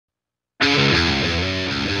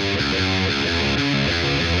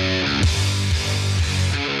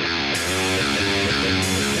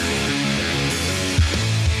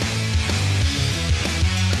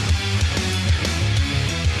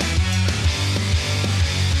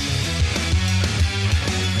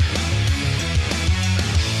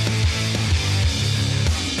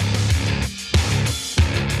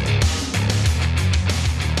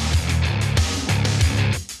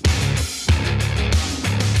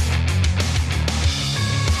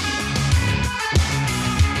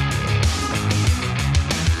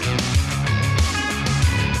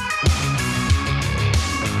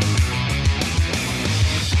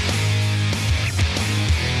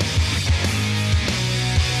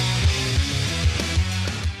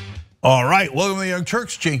All right, welcome to the Young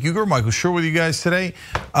Turks. Cenk, Uygur, Michael Shure with you guys today.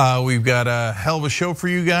 We've got a hell of a show for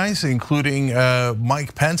you guys, including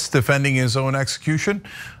Mike Pence defending his own execution,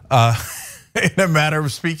 in a matter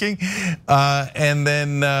of speaking. And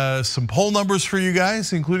then some poll numbers for you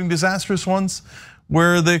guys, including disastrous ones,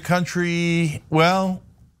 where the country, well,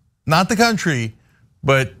 not the country,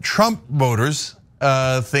 but Trump voters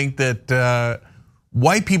think that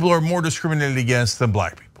white people are more discriminated against than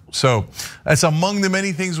black people. So that's among the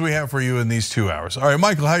many things we have for you in these 2 hours. All right,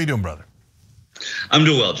 Michael, how you doing, brother? I'm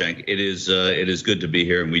doing well, Cenk. It is good to be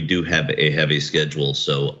here, and we do have a heavy schedule.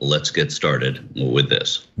 So let's get started with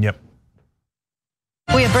this. Yep.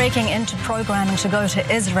 We are breaking into programming to go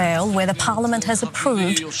to Israel, where the parliament has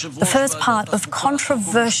approved the first part of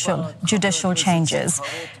controversial judicial changes.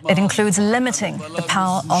 It includes limiting the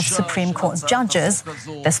power of Supreme Court judges.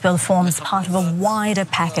 This bill forms part of a wider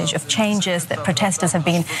package of changes that protesters have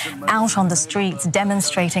been out on the streets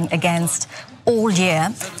demonstrating against all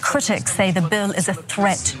year. Critics say the bill is a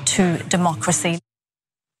threat to democracy.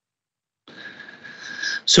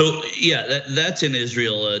 So yeah, that's in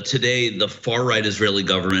Israel. Today, the far-right Israeli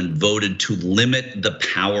government voted to limit the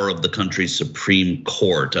power of the country's Supreme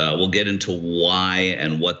Court. We'll get into why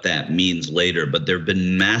and what that means later, but there have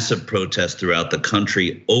been massive protests throughout the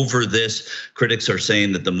country over this. Critics are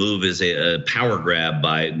saying that the move is a power grab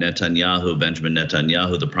by Netanyahu, Benjamin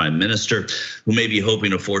Netanyahu, the prime minister, who may be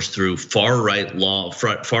hoping to force through far-right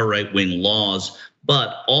wing laws,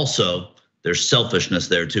 but also there's selfishness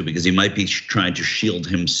there too, because he might be trying to shield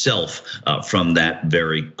himself from that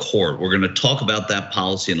very court. We're going to talk about that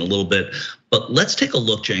policy in a little bit, but let's take a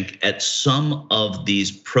look, Cenk, at some of these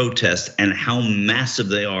protests and how massive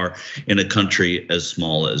they are in a country as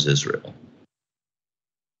small as Israel.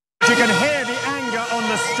 You can hear the anger on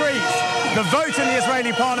the streets. The vote in the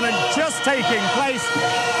Israeli parliament just taking place.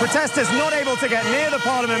 Protesters not able to get near the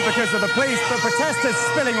parliament because of the police, but protesters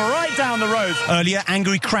spilling right down the roads. Earlier,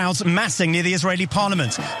 angry crowds massing near the Israeli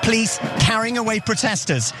parliament. Police carrying away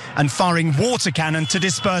protesters and firing water cannon to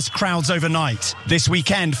disperse crowds overnight. This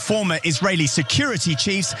weekend, former Israeli security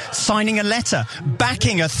chiefs signing a letter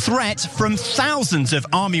backing a threat from thousands of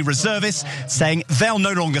army reservists, saying they'll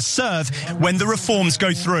no longer serve when the reforms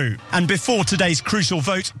go through. And before today's crucial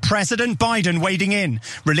vote, President Biden wading in,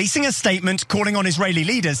 releasing a statement calling on Israeli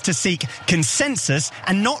leaders to seek consensus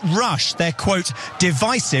and not rush their, quote,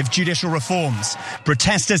 divisive judicial reforms.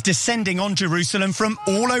 Protesters descending on Jerusalem from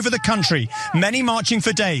all over the country, many marching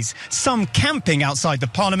for days, some camping outside the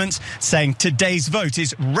parliament, saying today's vote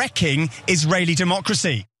is wrecking Israeli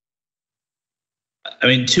democracy. I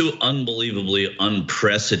mean, two unbelievably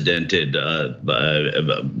unprecedented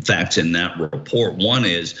facts in that report. One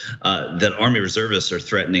is that army reservists are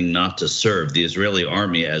threatening not to serve. The Israeli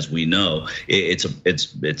army, as we know,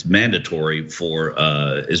 it's mandatory for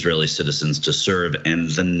Israeli citizens to serve,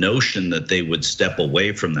 and the notion that they would step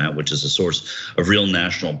away from that, which is a source of real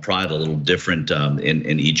national pride, a little different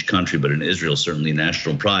in each country, but in Israel, certainly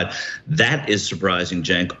national pride. That is surprising,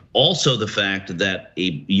 Cenk. Also, the fact that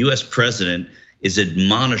a U.S. president is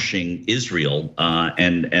admonishing Israel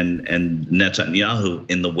and Netanyahu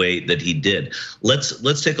in the way that he did.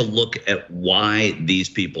 Let's take a look at why these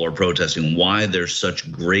people are protesting, why there's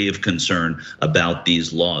such grave concern about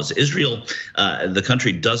these laws. Israel, the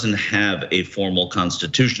country, doesn't have a formal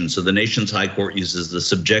constitution, so the nation's high court uses the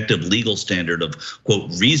subjective legal standard of, quote,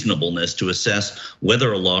 reasonableness to assess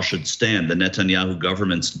whether a law should stand. The Netanyahu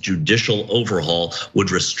government's judicial overhaul would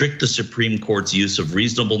restrict the Supreme Court's use of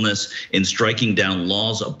reasonableness in striking down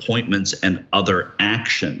laws, appointments, and other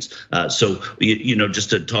actions. So, just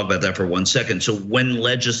to talk about that for 1 second. So when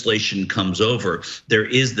legislation comes over, there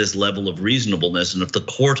is this level of reasonableness. And if the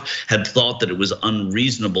court had thought that it was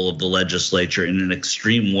unreasonable of the legislature in an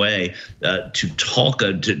extreme way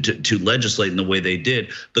to legislate in the way they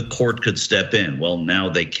did, the court could step in. Well, now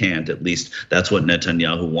they can't. At least that's what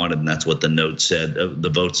Netanyahu wanted, and that's what the note said, the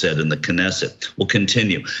vote said in the Knesset. We'll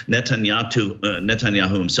continue.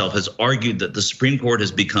 Netanyahu himself has argued that the Supreme Court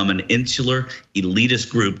has become an insular,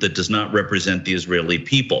 elitist group that does not represent the Israeli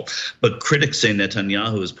people. But critics say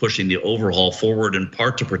Netanyahu is pushing the overhaul forward in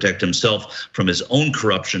part to protect himself from his own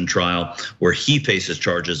corruption trial, where he faces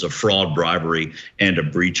charges of fraud, bribery, and a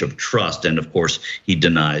breach of trust. And of course, he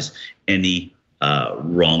denies any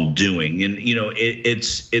wrongdoing. And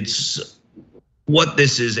it's what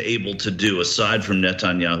this is able to do, aside from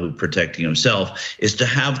Netanyahu protecting himself, is to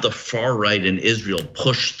have the far right in Israel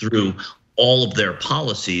push through all of their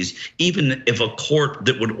policies, even if a court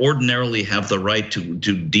that would ordinarily have the right to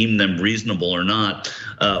deem them reasonable or not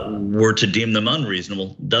were to deem them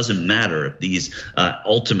unreasonable. Doesn't matter if these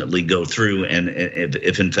ultimately go through, and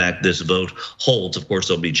if in fact this vote holds. Of course,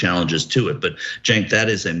 there'll be challenges to it. But Cenk, that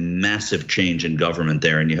is a massive change in government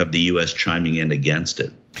there, and you have the U.S. chiming in against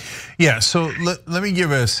it. Yeah. So let me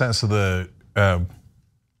give a sense of the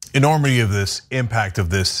enormity of this, impact of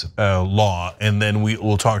this law, and then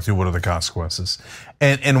we'll talk through what are the consequences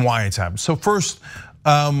and why it's happened. So first,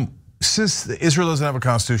 since Israel doesn't have a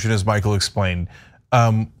constitution, as Michael explained,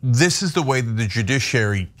 this is the way that the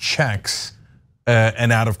judiciary checks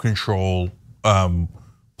an out of control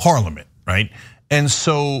parliament, right? And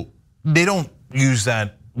so they don't use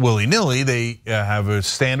that willy-nilly. They have a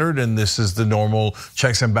standard, and this is the normal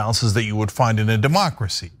checks and balances that you would find in a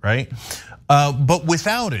democracy, right? But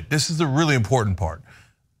without it, this is the really important part.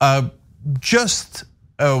 Just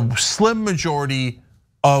a slim majority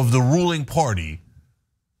of the ruling party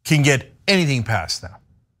can get anything passed now.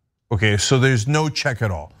 Okay, so there's no check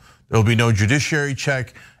at all. There'll be no judiciary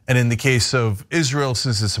check. And in the case of Israel,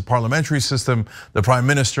 since it's a parliamentary system, the prime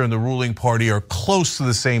minister and the ruling party are close to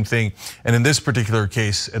the same thing. And in this particular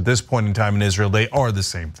case, at this point in time in Israel, they are the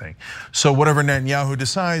same thing. So whatever Netanyahu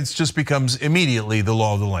decides just becomes immediately the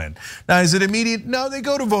law of the land. Now, is it immediate? No, they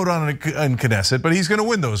go to vote on it in Knesset, but he's going to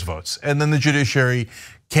win those votes. And then the judiciary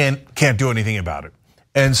can't do anything about it.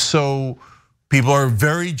 And so people are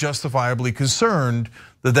very justifiably concerned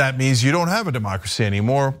that that means you don't have a democracy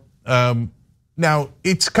anymore. Now,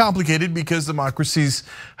 it's complicated because democracies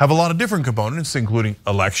have a lot of different components, including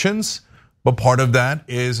elections, but part of that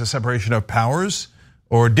is a separation of powers,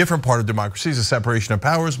 or a different part of democracy is a separation of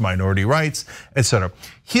powers, minority rights, etc.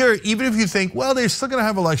 Here, even if you think, well, they're still gonna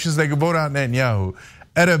have elections, they can vote out Netanyahu,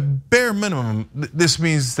 at a bare minimum, this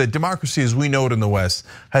means that democracy as we know it in the West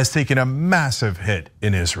has taken a massive hit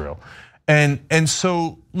in Israel. And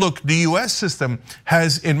so, look, the US system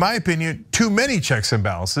has, in my opinion, too many checks and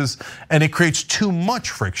balances, and it creates too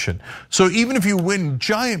much friction. So even if you win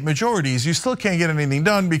giant majorities, you still can't get anything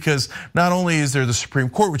done, because not only is there the Supreme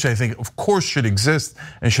Court, which I think of course should exist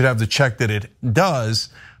and should have the check that it does,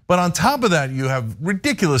 but on top of that, you have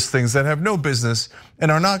ridiculous things that have no business and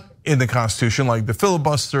are not in the Constitution, like the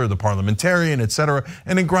filibuster, the parliamentarian, etc.,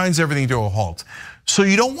 and it grinds everything to a halt. So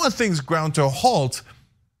you don't want things ground to a halt,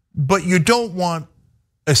 but you don't want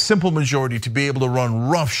a simple majority to be able to run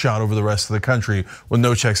roughshod over the rest of the country with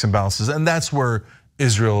no checks and balances, and that's where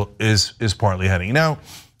Israel is partly heading. Now,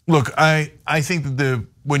 look, I think that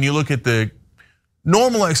when you look at the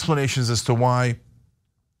normal explanations as to why,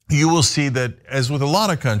 you will see that, as with a lot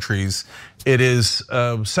of countries, it is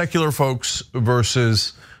secular folks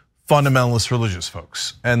versus fundamentalist religious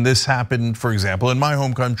folks. And this happened, for example, in my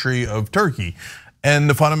home country of Turkey, and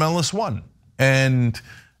the fundamentalists won. And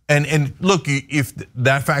look, if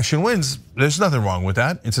that faction wins, there's nothing wrong with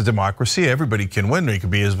that. It's a democracy, everybody can win. They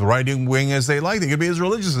could be as right wing as they like, they could be as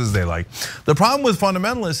religious as they like. The problem with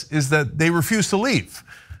fundamentalists is that they refuse to leave.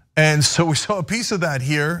 And so we saw a piece of that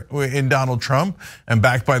here in Donald Trump, and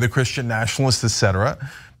backed by the Christian nationalists,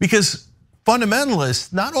 etc. Because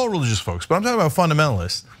fundamentalists, not all religious folks, but I'm talking about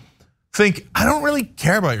fundamentalists, think, I don't really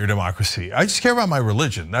care about your democracy. I just care about my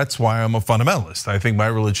religion. That's why I'm a fundamentalist. I think my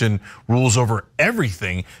religion rules over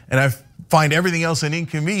everything, and I find everything else an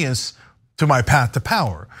inconvenience to my path to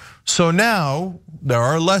power. So now there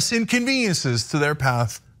are less inconveniences to their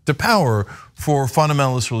path to power for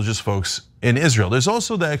fundamentalist religious folks in Israel. There's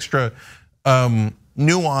also the extra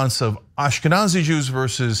nuance of Ashkenazi Jews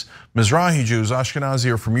versus Mizrahi Jews. Ashkenazi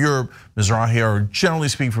are from Europe, Mizrahi are generally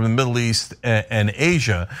speaking from the Middle East and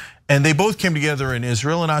Asia. And they both came together in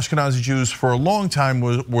Israel, and Ashkenazi Jews for a long time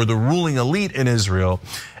were the ruling elite in Israel.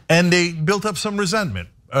 And they built up some resentment,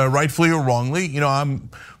 rightfully or wrongly. I'm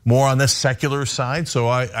more on the secular side, so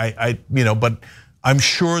but I'm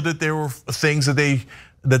sure that there were things that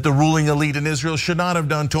the ruling elite in Israel should not have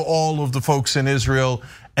done to all of the folks in Israel,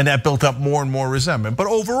 and that built up more and more resentment. But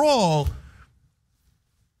overall,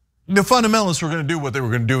 the fundamentalists were going to do what they were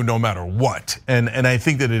going to do no matter what. And I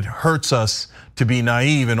think that it hurts us to be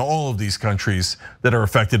naive in all of these countries that are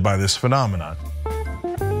affected by this phenomenon.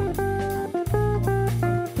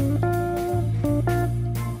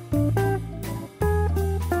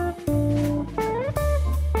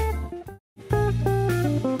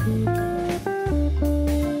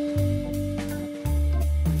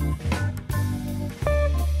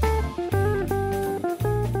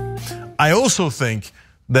 I also think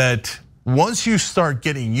that once you start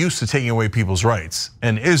getting used to taking away people's rights,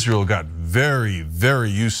 and Israel got very,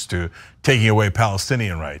 very used to taking away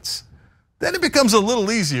Palestinian rights, then it becomes a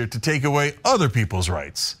little easier to take away other people's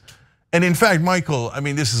rights. And in fact, Michael, I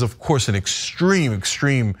mean, this is of course an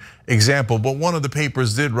extreme example, but one of the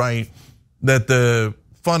papers did write that the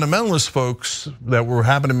fundamentalist folks that were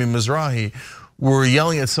happening to be Mizrahi were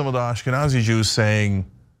yelling at some of the Ashkenazi Jews saying,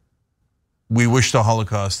 we wish the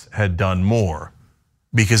Holocaust had done more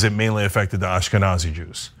because it mainly affected the Ashkenazi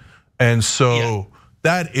Jews. And so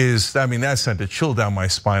that sent a chill down my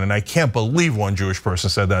spine, and I can't believe one Jewish person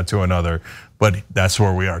said that to another, but that's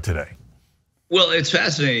where we are today. Well, it's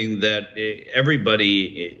fascinating that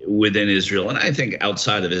everybody within Israel, and I think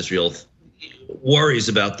outside of Israel, worries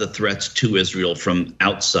about the threats to Israel from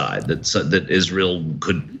outside, that Israel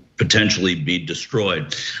could potentially be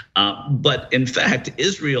destroyed. But in fact,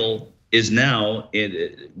 Israel is now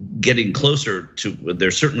getting closer to,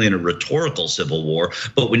 they're certainly in a rhetorical civil war,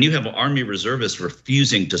 but when you have army reservists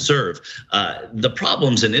refusing to serve, the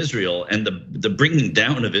problems in Israel and the bringing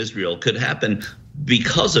down of Israel could happen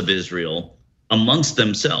because of Israel amongst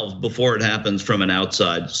themselves before it happens from an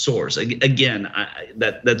outside source. Again,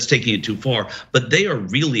 that's taking it too far, but they are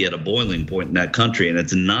really at a boiling point in that country, and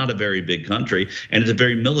it's not a very big country, and it's a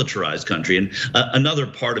very militarized country. And another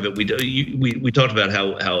part of it, we talked about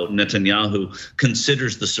how Netanyahu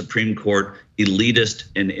considers the Supreme Court elitist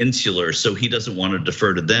and insular, so he doesn't want to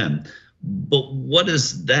defer to them. But what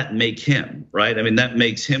does that make him, right? I mean, that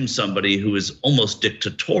makes him somebody who is almost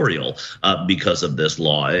dictatorial because of this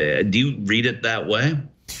law. Do you read it that way?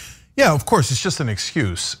 Yeah, of course, it's just an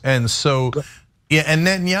excuse. And so, yeah, and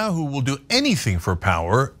Netanyahu will do anything for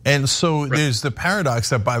power. And so there's the paradox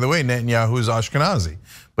that, by the way, Netanyahu is Ashkenazi,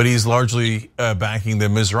 but he's largely backing the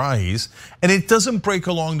Mizrahis. And it doesn't break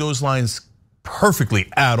along those lines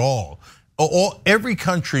perfectly at all. Every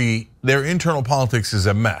country, their internal politics is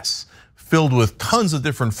a mess, filled with tons of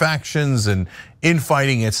different factions and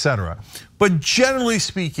infighting, etc. But generally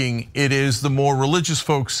speaking, it is the more religious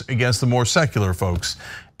folks against the more secular folks.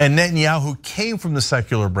 And Netanyahu came from the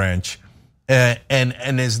secular branch and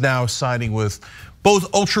is now siding with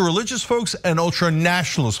both ultra-religious folks and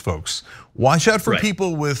ultra-nationalist folks. Watch out for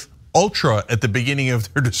people with ultra at the beginning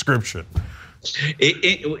of their description.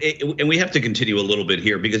 And we have to continue a little bit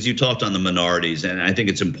here because you talked on the minorities, and I think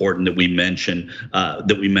it's important that we mention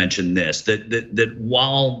this, that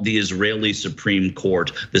while the Israeli Supreme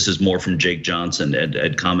Court, this is more from Jake Johnson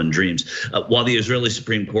at Common Dreams, while the Israeli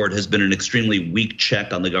Supreme Court has been an extremely weak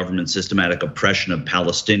check on the government's systematic oppression of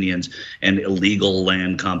Palestinians and illegal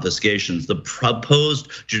land confiscations, the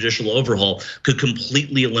proposed judicial overhaul could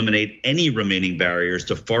completely eliminate any remaining barriers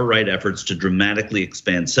to far-right efforts to dramatically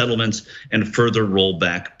expand settlements and further roll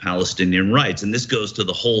back Palestinian rights. And this goes to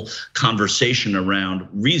the whole conversation around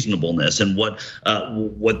reasonableness and what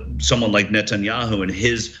someone like Netanyahu and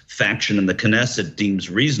his faction in the Knesset deems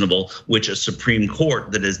reasonable, which a Supreme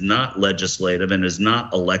Court that is not legislative and is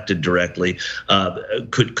not elected directly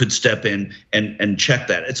could step in and check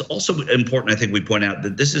that. It's also important, I think we point out,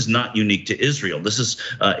 that this is not unique to Israel. This is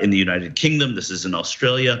in the United Kingdom, this is in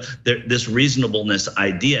Australia. This reasonableness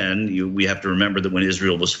idea, and we have to remember that when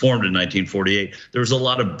Israel was formed in 1948, there was a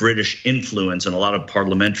lot of British influence and a lot of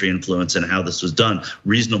parliamentary influence in how this was done.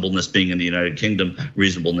 Reasonableness being in the United Kingdom,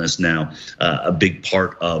 reasonableness now a big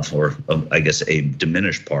part of, or I guess a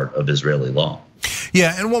diminished part of Israeli law.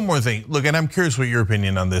 Yeah, and one more thing. Look, and I'm curious what your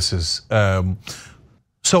opinion on this is.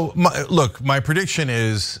 So, my prediction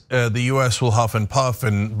is the US will huff and puff,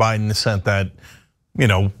 and Biden sent that,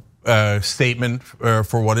 statement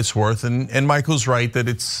for what it's worth. And Michael's right that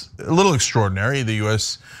it's a little extraordinary. The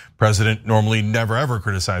US president normally never ever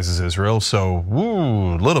criticizes Israel, so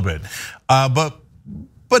a little bit. But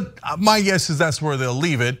my guess is that's where they'll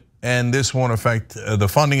leave it, and this won't affect the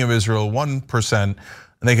funding of Israel 1%. And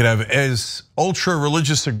they could have as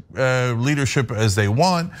ultra-religious leadership as they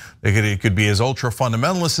want. It could be as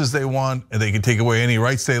ultra-fundamentalist as they want, and they can take away any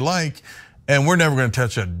rights they like. And we're never going to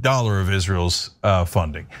touch $1 of Israel's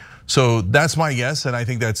funding. So that's my guess, and I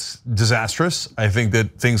think that's disastrous. I think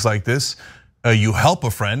that things like this, you help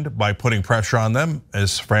a friend by putting pressure on them,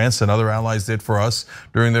 as France and other allies did for us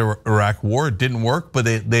during the Iraq war. It didn't work, but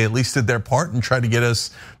they at least did their part and tried to get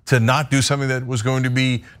us to not do something that was going to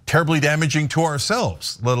be terribly damaging to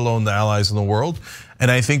ourselves, let alone the allies in the world. And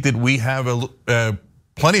I think that we have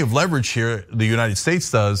plenty of leverage here, the United States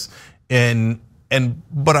does,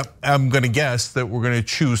 but I'm going to guess that we're going to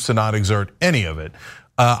choose to not exert any of it.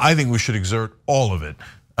 I think we should exert all of it.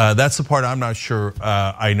 That's the part I'm not sure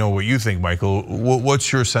I know what you think, Michael.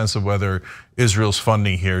 What's your sense of whether Israel's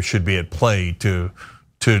funding here should be at play to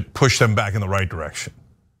push them back in the right direction?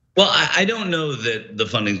 Well, I don't know that the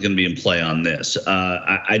funding is going to be in play on this.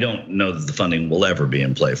 I don't know that the funding will ever be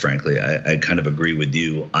in play, frankly. I kind of agree with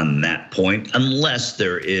you on that point, unless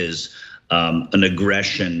there is an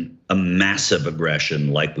aggression, a massive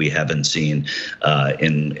aggression like we haven't seen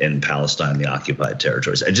in Palestine, the occupied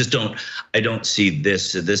territories. I don't see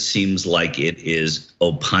this. This seems like it is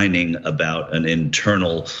opining about an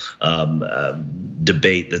internal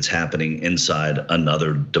debate that's happening inside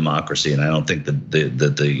another democracy, and I don't think that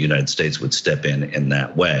the United States would step in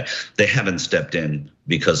that way. They haven't stepped in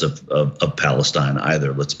because of Palestine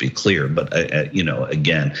either. Let's be clear. But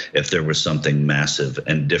again, if there was something massive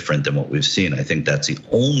and different than what we've seen, I think that's the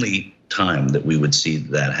only time that we would see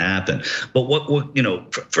that happen. But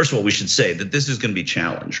first of all, we should say that this is going to be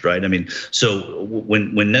challenged, right? I mean, so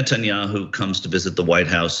when Netanyahu comes to visit the White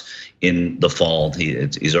House in the fall,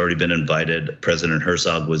 he's already been invited. President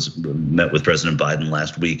Herzog met with President Biden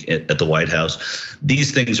last week at the White House.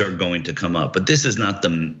 These things are going to come up, but this is not the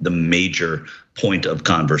major point of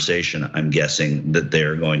conversation, I'm guessing, that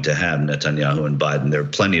they're going to have, Netanyahu and Biden. There are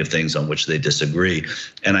plenty of things on which they disagree.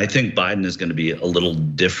 And I think Biden is going to be a little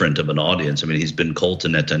different of an audience. I mean, he's been cold to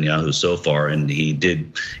Netanyahu so far, and he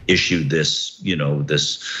did issue this,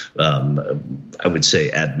 I would say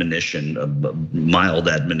admonition, a mild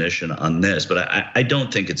admonition on this. But I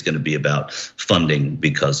don't think it's going to be about funding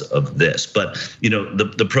because of this. But,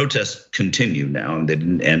 the protests continue now, and they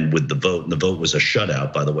didn't end with the vote. And the vote was a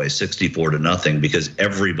shutout, by the way, 64-0. Because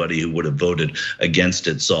everybody who would have voted against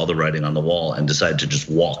it saw the writing on the wall and decided to just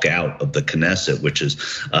walk out of the Knesset, which is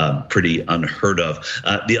pretty unheard of.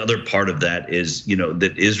 The other part of that is,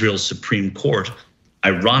 that Israel's Supreme Court,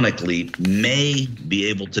 ironically, may be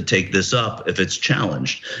able to take this up if it's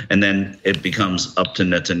challenged. And then it becomes up to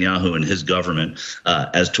Netanyahu and his government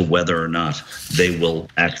as to whether or not they will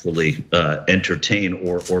actually entertain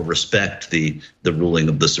or respect the ruling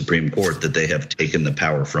of the Supreme Court that they have taken the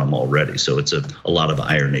power from already. So it's a lot of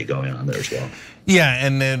irony going on there as well. Yeah,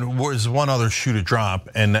 and then there's one other shoe to drop,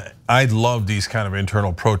 and I love these kind of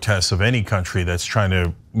internal protests of any country that's trying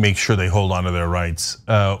to make sure they hold on to their rights.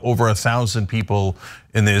 Over 1,000 people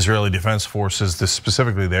in the Israeli Defense Forces,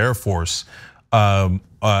 specifically the Air Force,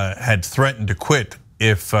 had threatened to quit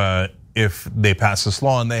if they pass this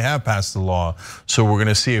law, and they have passed the law. So we're going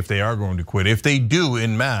to see if they are going to quit. If they do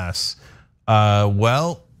in mass,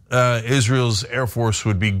 Israel's Air Force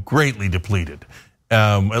would be greatly depleted,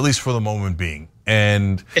 at least for the moment being.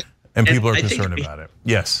 And people are concerned about it.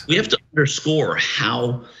 Yes. We have to underscore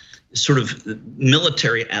how sort of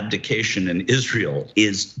military abdication in Israel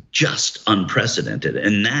is just unprecedented.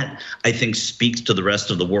 And that, I think, speaks to the rest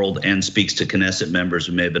of the world and speaks to Knesset members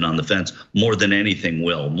who may have been on the fence more than anything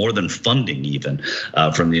will, more than funding even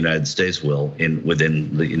from the United States will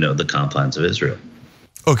within the confines of Israel.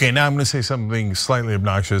 Okay, now I'm going to say something slightly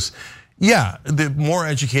obnoxious. Yeah, the more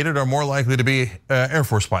educated are more likely to be Air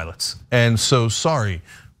Force pilots. And so, sorry.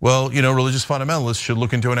 Well, religious fundamentalists should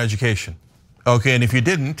look into an education. Okay, and if you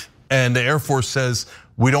didn't, and the Air Force says,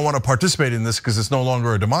 we don't want to participate in this because it's no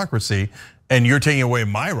longer a democracy, and you're taking away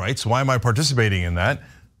my rights, why am I participating in that?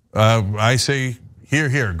 I say,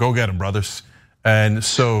 here, go get them, brothers. And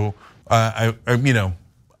so, I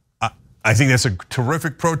think that's a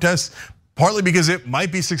terrific protest, partly because it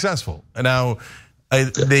might be successful. And now,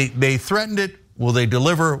 they threatened it. Will they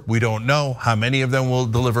deliver? We don't know. How many of them will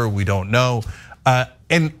deliver? We don't know.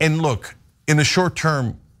 And look, in the short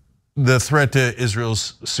term, the threat to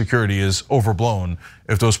Israel's security is overblown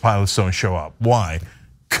if those pilots don't show up. Why?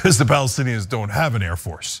 Because the Palestinians don't have an Air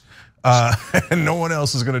Force, and no one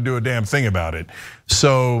else is going to do a damn thing about it.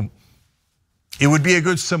 So it would be a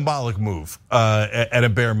good symbolic move at a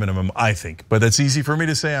bare minimum, I think. But that's easy for me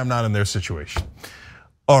to say. I'm not in their situation.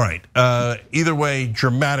 All right, either way,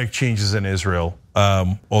 dramatic changes in Israel,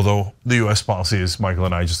 although the US policy, as Michael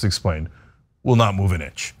and I just explained, will not move an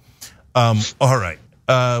inch. All right,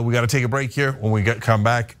 we got to take a break here. When we come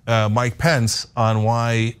back, Mike Pence on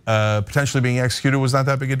why potentially being executed was not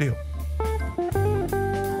that big a deal.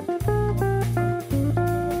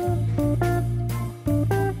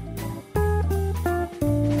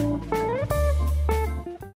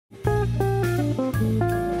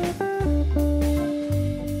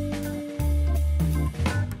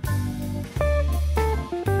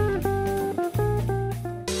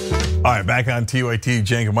 All right, back on TYT,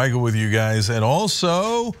 Cenk and Michael with you guys. And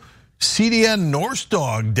also, CDN Norse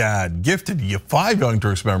Dog Dad gifted you 5 Young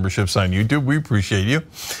Turks memberships on YouTube. We appreciate you.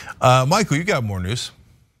 Michael, you got more news.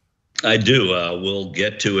 I do. We'll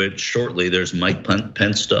get to it shortly. There's Mike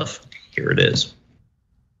Pence stuff. Here it is.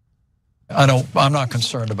 I'm not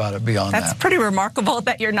concerned about it beyond that. That's pretty remarkable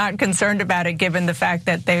that you're not concerned about it, given the fact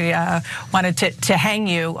that they wanted to hang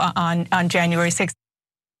you on January 6th.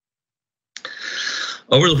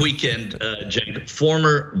 Over the weekend, Cenk,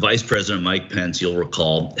 former Vice President Mike Pence, you'll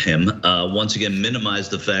recall him, once again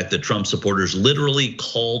minimized the fact that Trump supporters literally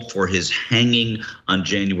called for his hanging on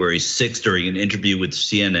January 6th during an interview with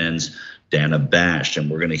CNN's Dana Bash.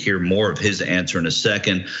 And we're going to hear more of his answer in a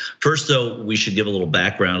second. First, though, we should give a little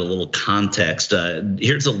background, a little context.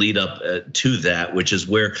 Here's a lead up to that, which is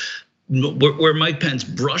where Mike Pence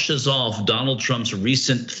brushes off Donald Trump's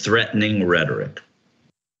recent threatening rhetoric.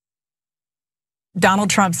 Donald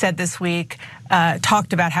Trump said this week,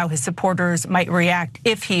 talked about how his supporters might react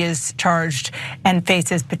if he is charged and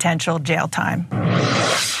faces potential jail time.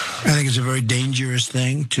 I think it's a very dangerous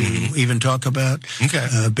thing to even talk about,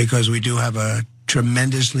 because we do have a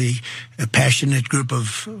tremendously passionate group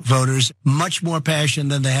of voters, much more passion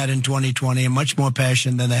than they had in 2020 and much more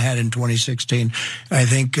passion than they had in 2016. I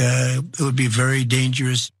think it would be very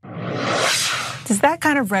dangerous. Does that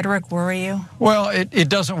kind of rhetoric worry you? Well, it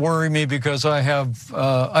doesn't worry me because I have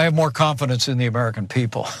more confidence in the American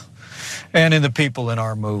people and in the people in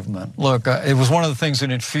our movement. Look, it was one of the things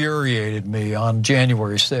that infuriated me on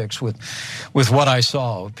January 6th with what I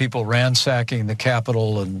saw, people ransacking the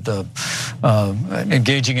Capitol and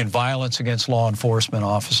engaging in violence against law enforcement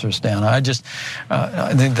officers. Dan, I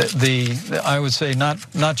think that I would say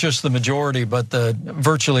not just the majority, but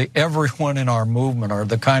virtually everyone in our movement are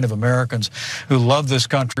the kind of Americans who love this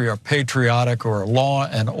country, are patriotic, or are law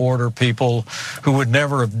and order people who would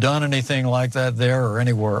never have done anything like that there or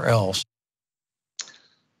anywhere else.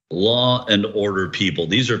 Law and order people.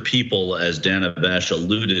 These are people, as Dana Bash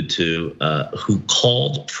alluded to, who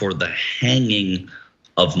called for the hanging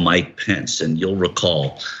of Mike Pence. And you'll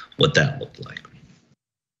recall what that looked like.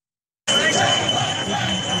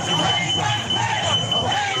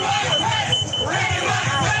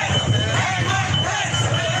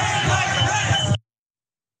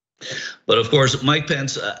 But of course, Mike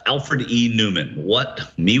Pence, Alfred E. Newman,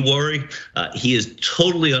 what me worry? He is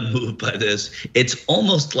totally unmoved by this. It's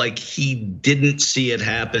almost like he didn't see it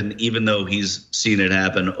happen, even though he's seen it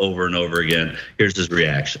happen over and over again. Here's his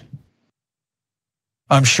reaction.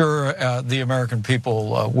 I'm sure the American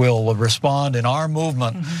people will respond in our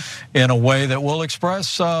movement in a way that will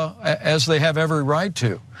express, as they have every right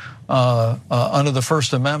to, under the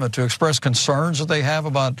First Amendment, to express concerns that they have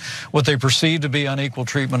about what they perceive to be unequal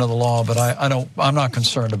treatment of the law. But I'm not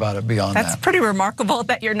concerned about it beyond that. That's pretty remarkable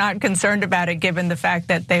that you're not concerned about it, given the fact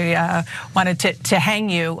that they wanted to hang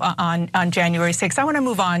you on January 6th. I want to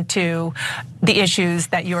move on to the issues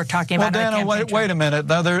that you were talking about. Well, Dana, wait a minute.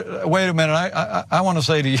 Wait a minute. I want to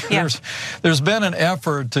say to you, there's been an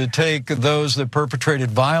effort to take those that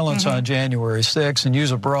perpetrated violence on January 6th and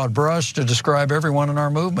use a broad brush to describe everyone in our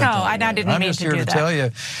movement. No, I didn't mean to do that. I'm just here to tell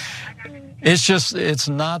you, it's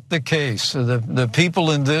not the case. The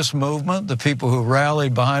people in this movement, the people who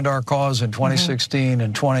rallied behind our cause in 2016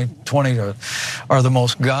 and 2020 are the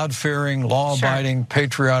most God-fearing, law-abiding,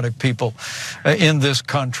 patriotic people in this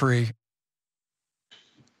country.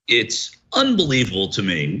 It's unbelievable to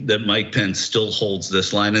me that Mike Pence still holds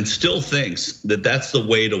this line and still thinks that that's the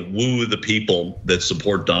way to woo the people that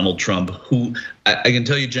support Donald Trump, who I can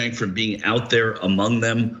tell you, Cenk, from being out there among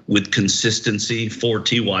them with consistency for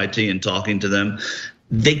TYT and talking to them,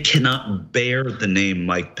 they cannot bear the name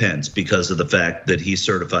Mike Pence because of the fact that he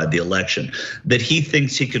certified the election, that he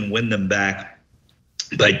thinks he can win them back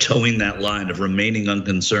by towing that line of remaining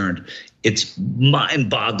unconcerned. It's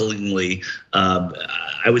mind-bogglingly,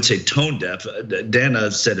 I would say, tone deaf.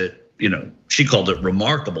 Dana said it, she called it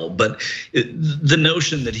remarkable, but the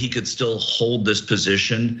notion that he could still hold this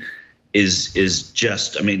position is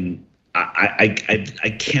just,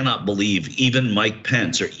 I cannot believe even Mike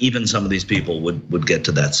Pence or even some of these people would get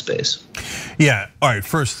to that space. Yeah, all right,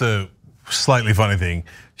 first the slightly funny thing.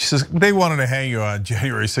 She says, they wanted to hang you on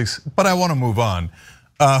January 6th, but I want to move on.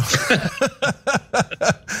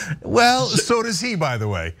 Well, so does he, by the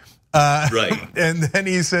way. Right. And then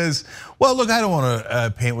he says, well, look, I don't want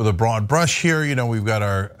to paint with a broad brush here. We've got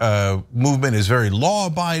our movement is very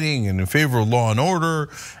law-abiding and in favor of law and order.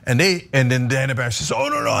 And then Dana Bash says, oh,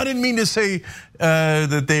 no, I didn't mean to say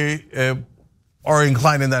that they are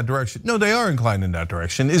inclined in that direction. No, they are inclined in that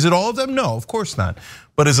direction. Is it all of them? No, of course not.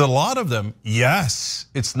 But is it a lot of them? Yes.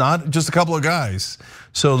 It's not just a couple of guys.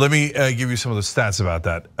 So let me give you some of the stats about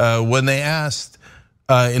that. When they asked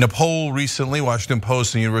in a poll recently, Washington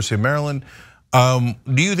Post and the University of Maryland, do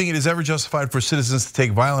you think it is ever justified for citizens to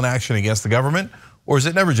take violent action against the government, or is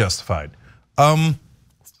it never justified?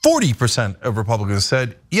 40% of Republicans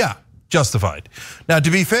said, yeah, justified. Now,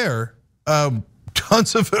 to be fair,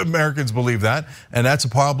 tons of Americans believe that, and that's a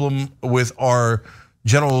problem with our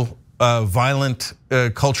general violent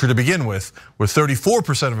culture to begin with, where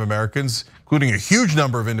 34% of Americans, including a huge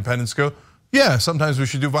number of independents, go, yeah, sometimes we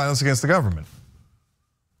should do violence against the government.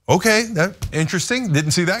 Okay, that's interesting.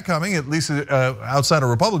 Didn't see that coming, at least outside of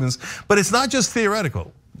Republicans. But it's not just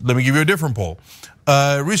theoretical. Let me give you a different poll.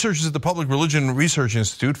 Researchers at the Public Religion Research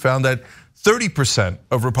Institute found that 30%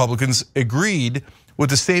 of Republicans agreed with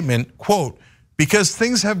the statement, quote, because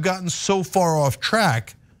things have gotten so far off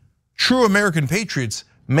track, true American patriots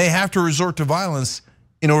may have to resort to violence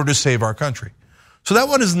in order to save our country. So that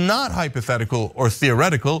one is not hypothetical or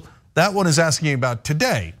theoretical. That one is asking about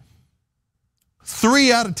today.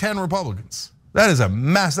 3 out of 10 Republicans, that is a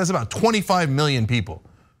mass, that's about 25 million people,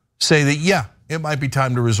 say that, yeah, it might be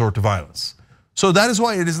time to resort to violence. So that is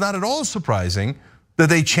why it is not at all surprising that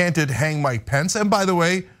they chanted hang Mike Pence, and by the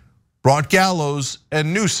way, brought gallows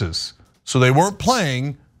and nooses. So they weren't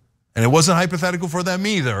playing, and it wasn't hypothetical for them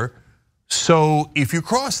either. So if you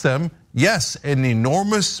cross them, yes, an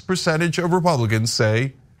enormous percentage of Republicans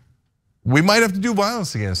say, we might have to do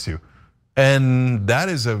violence against you. And that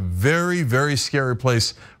is a very, very scary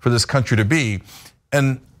place for this country to be.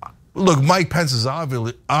 And look, Mike Pence is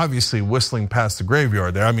obviously whistling past the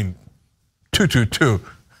graveyard there. I mean, 222.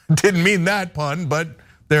 Didn't mean that pun, but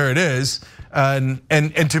there it is. And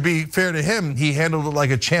to be fair to him, he handled it like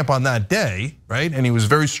a champ on that day, right? And he was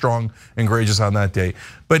very strong and courageous on that day.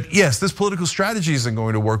 But yes, this political strategy isn't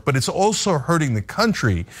going to work, but it's also hurting the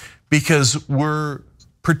country because we're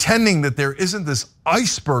pretending that there isn't this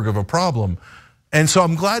iceberg of a problem. And so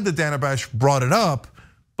I'm glad that Dana Bash brought it up,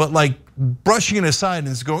 but like brushing it aside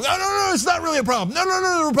and going, no, it's not really a problem. No,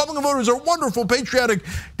 the Republican voters are wonderful, patriotic,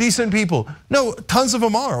 decent people. No, tons of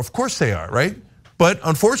them are, of course they are, right? But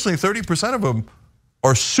unfortunately, 30% of them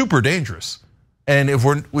are super dangerous. And if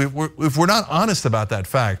we're not honest about that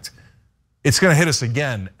fact, it's gonna hit us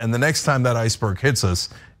again. And the next time that iceberg hits us,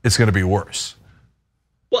 it's gonna be worse.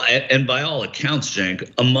 Well, and by all accounts, Cenk,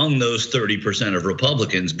 among those 30% of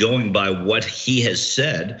Republicans, going by what he has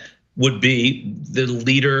said, would be the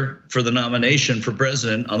leader for the nomination for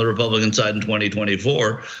president on the Republican side in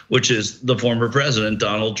 2024, which is the former president,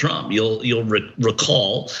 Donald Trump. You'll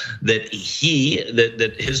recall that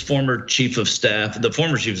that his former chief of staff,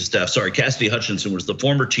 Cassidy Hutchinson was the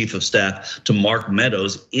former chief of staff to Mark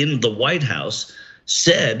Meadows in the White House,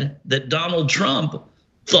 said that Donald Trump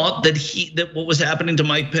thought that what was happening to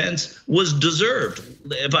Mike Pence was deserved.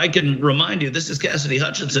 If I can remind you, this is Cassidy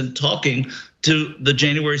Hutchinson talking to the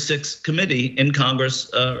January 6th committee in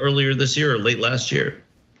Congress earlier this year or late last year.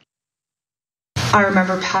 I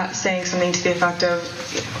remember Pat saying something to the effect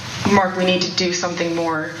of, Mark, we need to do something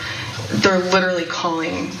more. They're literally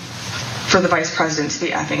calling for the vice president to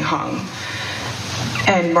be effing hung.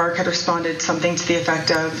 And Mark had responded something to the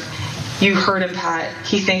effect of, you heard him, Pat.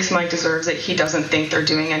 He thinks Mike deserves it. He doesn't think they're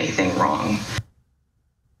doing anything wrong.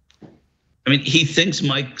 I mean, he thinks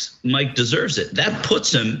Mike deserves it. That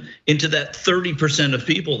puts him into that 30% of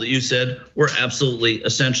people that you said were absolutely,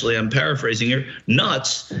 essentially, I'm paraphrasing here,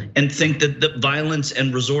 nuts, and think that the violence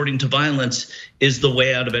and resorting to violence is the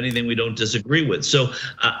way out of anything we don't disagree with. So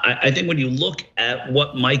I think when you look at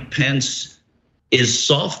what Mike Pence is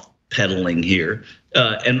soft pedaling here,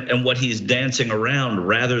 and what he's dancing around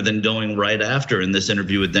rather than going right after in this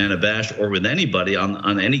interview with Dana Bash or with anybody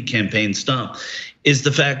on any campaign stump, is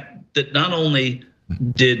the fact that not only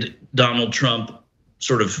did Donald Trump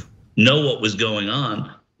sort of know what was going on,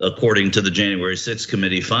 according to the January 6th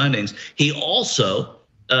committee findings, he also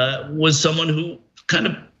was someone who kind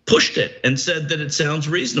of pushed it and said that it sounds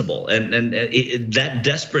reasonable, and that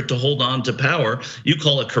desperate to hold on to power. You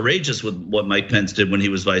call it courageous with what Mike Pence did when he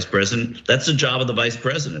was vice president. That's the job of the vice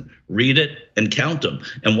president. Read it and count them.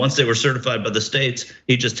 And once they were certified by the states,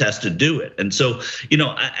 he just has to do it. And so,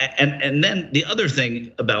 and then the other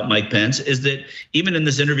thing about Mike Pence is that even in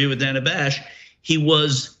this interview with Dana Bash, he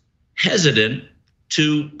was hesitant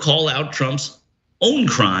to call out Trump's own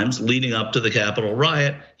crimes leading up to the Capitol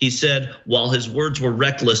riot. He said, while his words were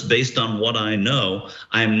reckless based on what I know,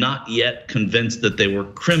 I am not yet convinced that they were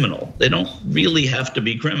criminal. They don't really have to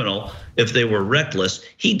be criminal if they were reckless.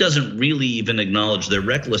 He doesn't really even acknowledge their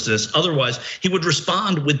recklessness. Otherwise, he would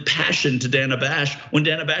respond with passion to Dana Bash when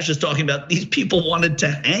Dana Bash is talking about these people wanted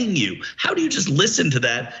to hang you. How do you just listen to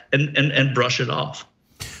that and brush it off?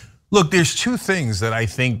 Look, there's two things that I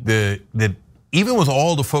think that even with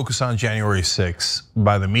all the focus on January 6th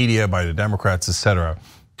by the media, by the Democrats, et cetera,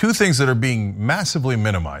 two things that are being massively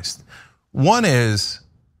minimized. One is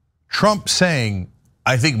Trump saying,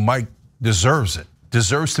 I think Mike deserves it,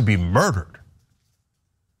 deserves to be murdered.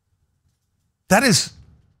 That is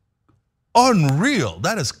unreal,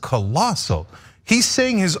 that is colossal. He's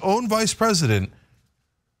saying his own vice president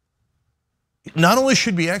not only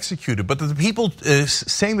should be executed, but that the people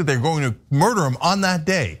saying that they're going to murder him on that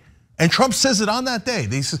day, and Trump says it on that day.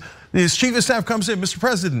 His chief of staff comes in, Mr.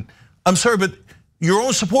 President, I'm sorry, but your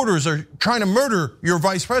own supporters are trying to murder your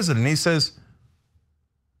vice president. He says,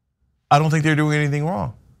 I don't think they're doing anything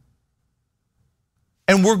wrong.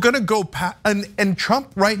 And we're gonna go past, and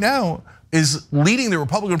Trump right now is leading the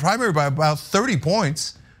Republican primary by about 30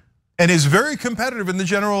 points and is very competitive in the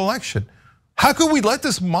general election. How could we let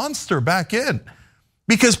this monster back in?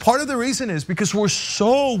 Because part of the reason is because we're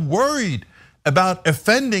so worried about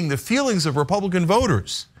offending the feelings of Republican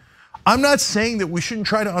voters. I'm not saying that we shouldn't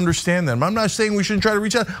try to understand them. I'm not saying we shouldn't try to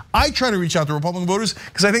reach out. I try to reach out to Republican voters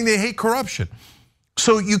because I think they hate corruption.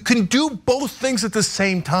 So you can do both things at the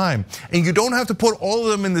same time, and you don't have to put all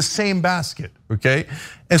of them in the same basket, okay?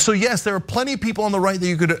 And so yes, there are plenty of people on the right that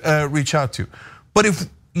you could reach out to. But if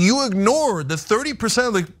you ignore the 30%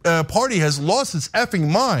 of the party has lost its effing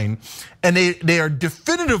mind, and they are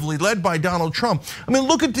definitively led by Donald Trump. I mean,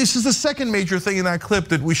 look at this is the second major thing in that clip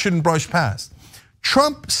that we shouldn't brush past.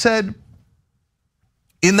 Trump said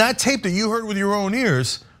in that tape that you heard with your own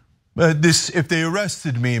ears, if they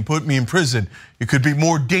arrested me and put me in prison, it could be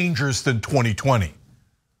more dangerous than 2020.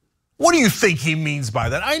 What do you think he means by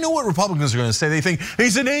that? I know what Republicans are gonna say. They think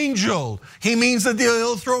he's an angel. He means that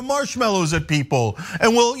he'll throw marshmallows at people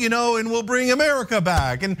and we'll bring America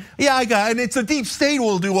back. And yeah, and it's a deep state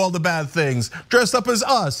will do all the bad things, dressed up as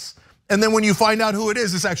us. And then when you find out who it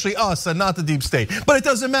is, it's actually us and not the deep state. But it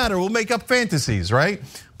doesn't matter, we'll make up fantasies, right?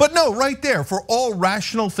 But no, right there, for all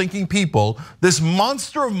rational thinking people, this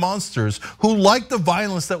monster of monsters who liked the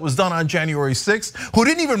violence that was done on January 6th, who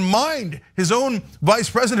didn't even mind his own vice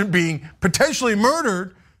president being potentially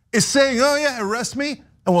murdered, is saying, oh yeah, arrest me,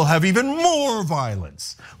 and we'll have even more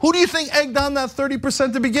violence. Who do you think egged on that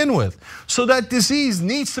 30% to begin with? So that disease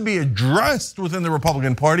needs to be addressed within the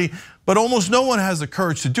Republican Party, but almost no one has the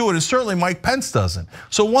courage to do it, and certainly Mike Pence doesn't.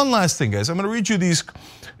 So one last thing, guys, I'm gonna read you these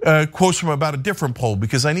quotes from about a different poll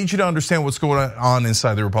because I need you to understand what's going on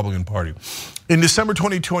inside the Republican Party. In December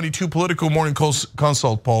 2022 Political Morning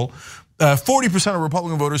Consult poll, 40% of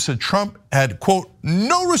Republican voters said Trump had, quote,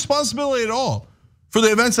 no responsibility at all for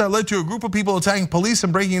the events that led to a group of people attacking police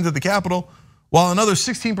and breaking into the Capitol, while another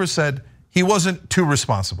 16% said he wasn't too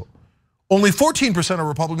responsible. Only 14% of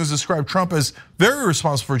Republicans described Trump as very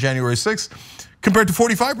responsible for January 6th, compared to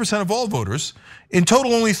 45% of all voters. In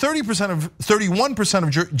total, only 31% of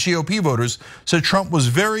GOP voters said Trump was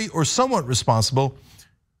very or somewhat responsible,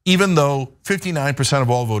 even though 59% of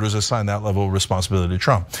all voters assigned that level of responsibility to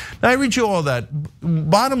Trump. Now I read you all that.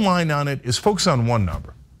 Bottom line on it is focus on one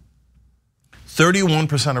number.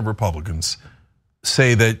 31% of Republicans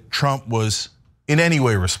say that Trump was in any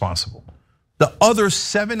way responsible. The other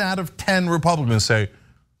 7 out of 10 Republicans say,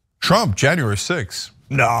 Trump, January 6th,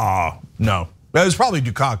 no. It was probably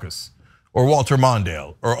Dukakis or Walter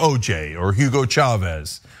Mondale or OJ or Hugo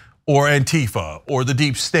Chavez or Antifa or the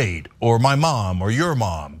deep state or my mom or your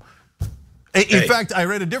mom. In fact, I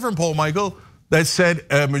read a different poll, Michael, that said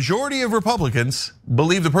a majority of Republicans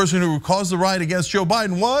believe the person who caused the riot against Joe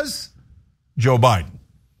Biden was Joe Biden.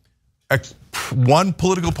 One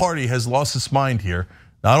political party has lost its mind here.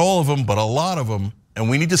 Not all of them, but a lot of them. And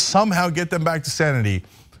we need to somehow get them back to sanity.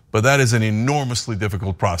 But that is an enormously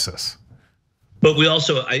difficult process. But we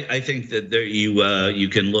also, I think that there you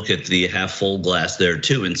can look at the half full glass there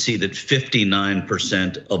too and see that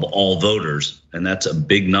 59% of all voters, and that's a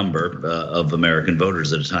big number of American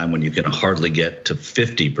voters at a time when you can hardly get to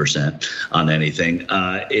 50% on anything,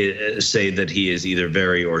 say that he is either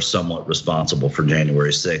very or somewhat responsible for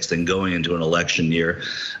January 6th. And going into an election year,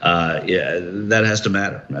 that has to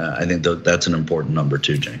matter. I think that's an important number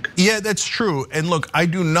too, Cenk. Yeah, that's true. And look, I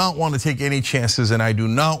do not want to take any chances, and I do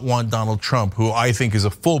not want Donald Trump, who I think is a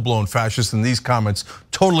full-blown fascist, and these comments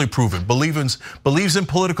totally prove it, believes in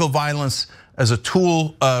political violence as a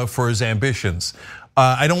tool for his ambitions.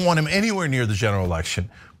 I don't want him anywhere near the general election.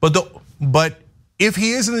 But if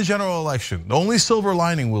he is in the general election, the only silver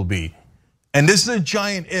lining will be, and this is a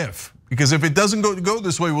giant if, because if it doesn't go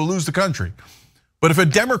this way, we'll lose the country. But if a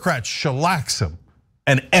Democrat shellacks him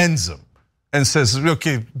and ends him and says,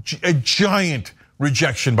 okay, a giant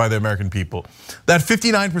rejection by the American people, that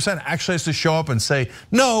 59% actually has to show up and say,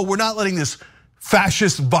 no, we're not letting this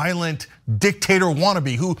fascist, violent dictator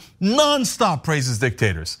wannabe who nonstop praises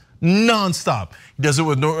dictators, nonstop. He does it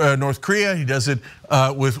with North Korea, he does it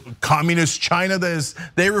with communist China,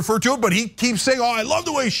 they refer to it, but he keeps saying, oh, I love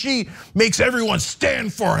the way Xi makes everyone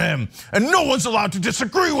stand for him, and no one's allowed to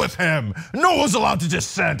disagree with him, no one's allowed to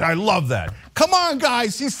dissent. I love that. Come on,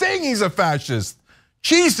 guys, he's saying he's a fascist.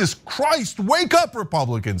 Jesus Christ, wake up,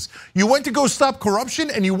 Republicans. You went to go stop corruption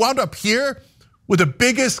and you wound up here with the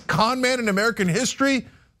biggest con man in American history,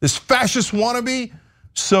 this fascist wannabe.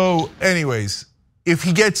 So anyways, if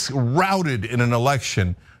he gets routed in an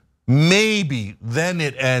election, maybe then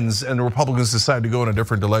it ends and the Republicans decide to go in a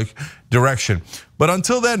different direction. But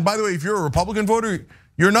until then, by the way, if you're a Republican voter,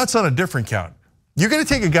 you're nuts on a different count. You're gonna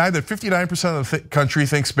take a guy that 59% of the country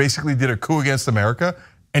thinks basically did a coup against America,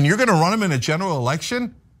 and you're gonna run him in a general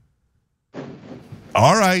election?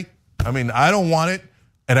 All right, I mean, I don't want it,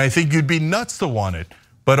 and I think you'd be nuts to want it.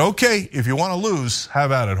 But okay, if you wanna lose,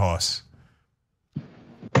 have at it, Hoss.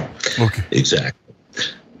 Okay. Exactly.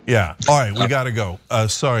 Yeah, all right, we gotta go,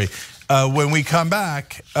 sorry. When we come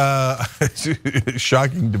back,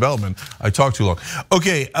 shocking development, I talked too long.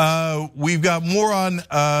 Okay, we've got more on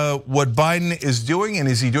what Biden is doing, and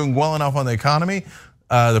is he doing well enough on the economy?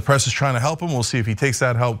 The press is trying to help him. We'll see if he takes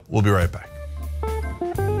that help. We'll be right back.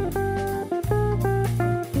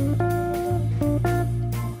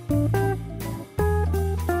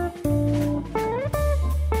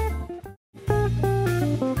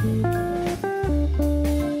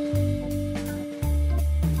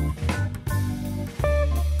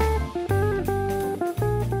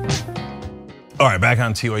 All right, back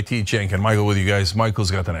on TYT, Cenk and Michael with you guys. Michael's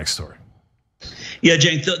got the next story. Yeah,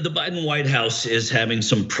 Cenk, the Biden White House is having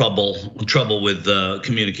some trouble with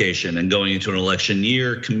communication and going into an election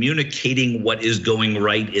year. Communicating what is going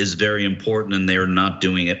right is very important, and they're not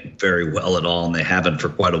doing it very well at all, and they haven't for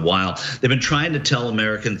quite a while. They've been trying to tell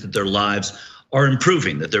Americans that their lives are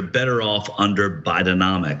improving, that they're better off under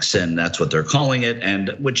Bidenomics, and that's what they're calling it.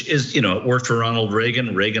 And which is, it worked for Ronald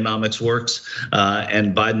Reagan. Reaganomics works,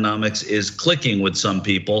 and Bidenomics is clicking with some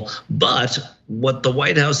people. But what the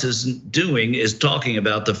White House is doing is talking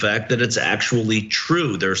about the fact that it's actually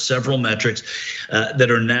true. There are several metrics that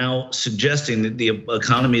are now suggesting that the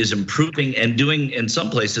economy is improving and doing, in some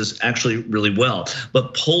places, actually really well.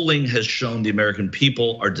 But polling has shown the American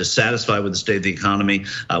people are dissatisfied with the state of the economy.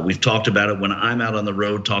 We've talked about it. When I'm out on the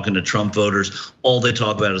road talking to Trump voters, all they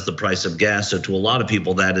talk about is the price of gas. So to a lot of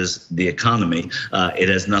people, that is the economy. It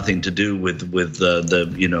has nothing to do with the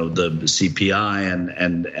CPI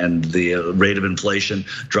and the rate of inflation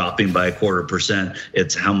dropping by 0.25%.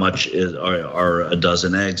 It's how much are a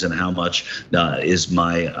dozen eggs and how much is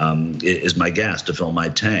my gas to fill my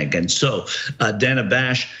tank. And so Dana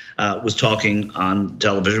Bash was talking on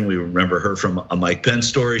television. We remember her from a Mike Pence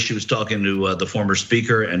story. She was talking to the former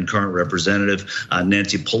speaker and current representative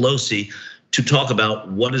Nancy Pelosi to talk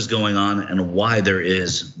about what is going on and why there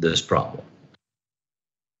is this problem.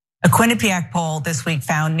 A Quinnipiac poll this week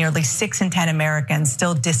found nearly 6 in 10 Americans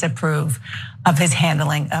still disapprove of his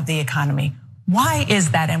handling of the economy. Why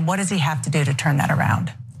is that, and what does he have to do to turn that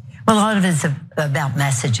around? Well, a lot of it's about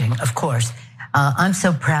messaging, of course. I'm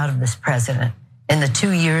so proud of this president. In the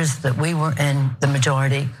 2 years that we were in the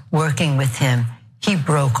majority working with him, he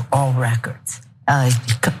broke all records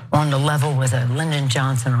on the level with a Lyndon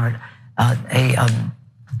Johnson or a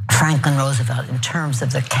Franklin Roosevelt in terms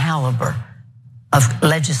of the caliber of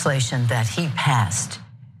legislation that he passed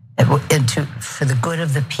for the good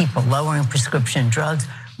of the people, lowering prescription drugs,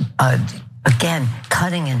 again,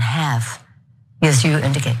 cutting in half, as you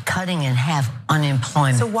indicate, cutting in half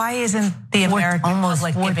unemployment. So why isn't the American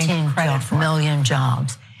public giving credit for 14 million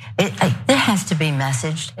jobs? It has to be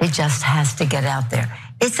messaged. It just has to get out there.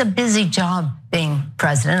 It's a busy job being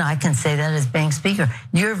president. I can say that as being speaker.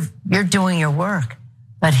 You're doing your work,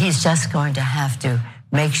 but he's just going to have to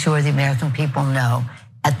make sure the American people know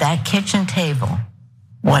at that kitchen table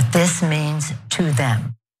what this means to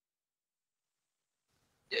them.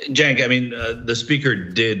 Cenk, I mean, the speaker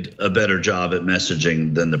did a better job at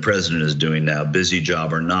messaging than the president is doing now. Busy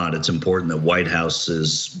job or not, it's important that White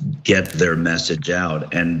Houses get their message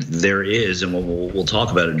out. And there is, and we'll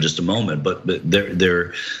talk about it in just a moment, but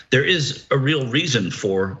there is a real reason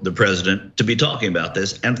for the president to be talking about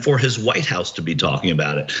this and for his White House to be talking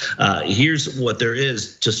about it. Here's what there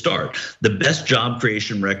is to start. The best job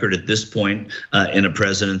creation record at this point in a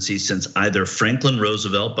presidency since either Franklin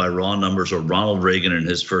Roosevelt by raw numbers or Ronald Reagan in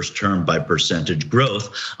his first term by percentage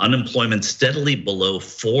growth, unemployment steadily below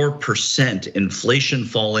 4%, inflation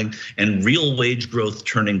falling, and real wage growth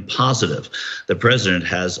turning positive. The president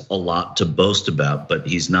has a lot to boast about, but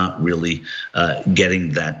he's not really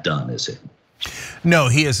getting that done, is he? No,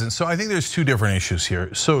 he isn't. So I think there's two different issues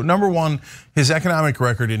here. So number one, his economic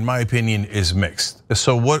record, in my opinion, is mixed.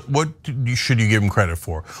 So what should you give him credit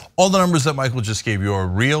for? All the numbers that Michael just gave you are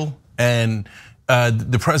real, and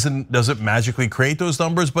the president doesn't magically create those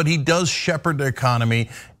numbers, but he does shepherd the economy.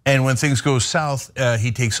 And when things go south,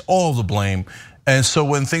 he takes all of the blame. And so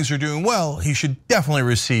when things are doing well, he should definitely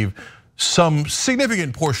receive some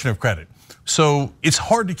significant portion of credit. So it's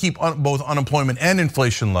hard to keep both unemployment and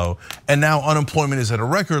inflation low. And now unemployment is at a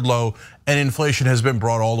record low and inflation has been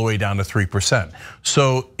brought all the way down to 3%.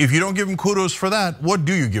 So if you don't give him kudos for that, what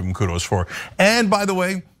do you give him kudos for? And by the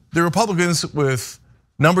way, the Republicans with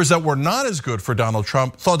numbers that were not as good for Donald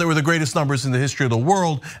Trump thought they were the greatest numbers in the history of the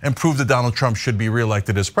world and proved that Donald Trump should be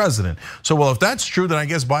reelected as president. So, well, if that's true, then I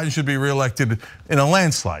guess Biden should be reelected in a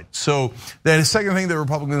landslide. So the second thing that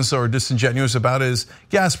Republicans are disingenuous about is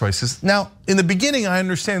gas prices. Now, in the beginning, I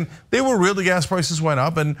understand they were real, the gas prices went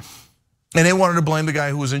up and they wanted to blame the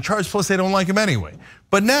guy who was in charge, plus they don't like him anyway.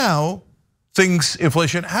 But now,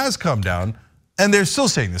 inflation has come down and they're still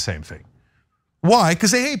saying the same thing. Why? Because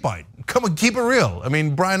they hate Biden. Come on, keep it real. I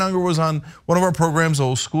mean, Brian Unger was on one of our programs,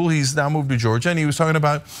 Old School. He's now moved to Georgia, and he was talking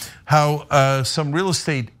about how some real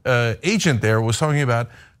estate agent there was talking about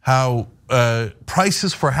how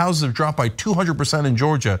prices for houses have dropped by 200% in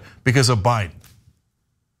Georgia because of Biden.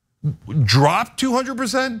 Dropped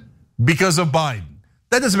 200% because of Biden.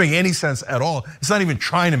 That doesn't make any sense at all. It's not even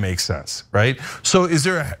trying to make sense, right? So is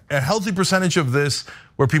there a healthy percentage of this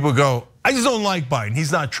where people go, I just don't like Biden,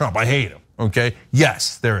 he's not Trump, I hate him? Okay,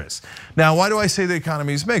 yes, there is. Now, why do I say the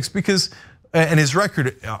economy is mixed? Because, and his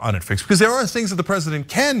record on it fixed, because there are things that the president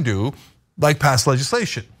can do, like pass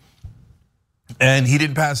legislation. And he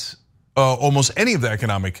didn't pass almost any of the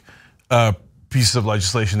economic pieces of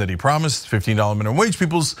legislation that he promised. $15 minimum wage,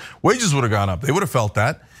 people's wages would have gone up. They would have felt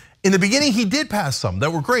that. In the beginning, he did pass some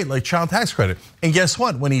that were great, like child tax credit. And guess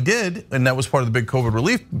what? When he did, and that was part of the big COVID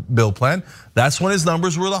relief bill plan, that's when his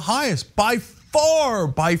numbers were the highest by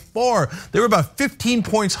far. They were about 15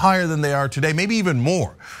 points higher than they are today, maybe even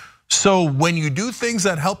more. So when you do things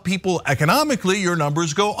that help people economically, your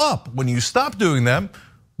numbers go up. When you stop doing them,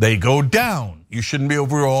 they go down. You shouldn't be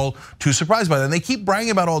overall too surprised by that. And they keep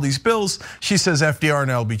bragging about all these bills. She says FDR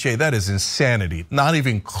and LBJ, that is insanity, not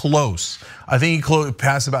even close. I think he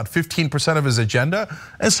passed about 15% of his agenda,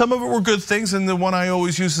 and some of it were good things, and the one I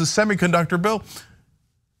always use is the semiconductor bill.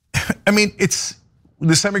 I mean,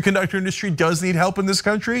 the semiconductor industry does need help in this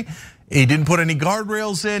country. He didn't put any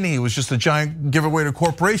guardrails in. He was just a giant giveaway to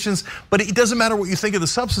corporations. But it doesn't matter what you think of the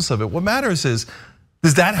substance of it. What matters is,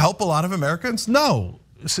 does that help a lot of Americans? No.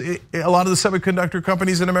 A lot of the semiconductor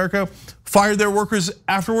companies in America fired their workers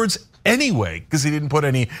afterwards anyway, because he didn't put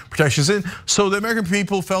any protections in. So the American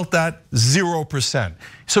people felt that 0%.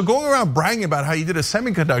 So going around bragging about how he did a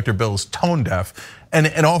semiconductor bill is tone deaf. And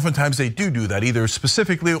oftentimes they do that, either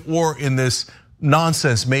specifically or in this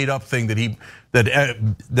nonsense made up thing that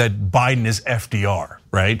Biden is FDR,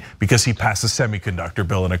 right? Because he passed a semiconductor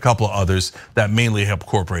bill and a couple of others that mainly help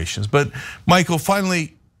corporations. But Michael,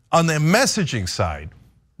 finally, on the messaging side,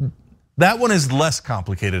 that one is less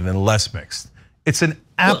complicated and less mixed. It's an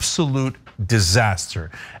absolute disaster.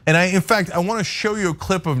 And in fact, I want to show you a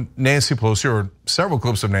clip of Nancy Pelosi, or several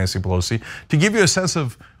clips of Nancy Pelosi, to give you a sense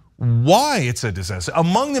of why it's a disaster,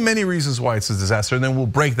 among the many reasons why it's a disaster, and then we'll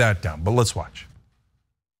break that down. But let's watch.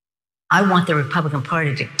 I want the Republican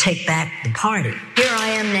Party to take back the party. Here I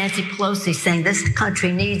am, Nancy Pelosi, saying this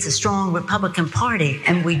country needs a strong Republican Party,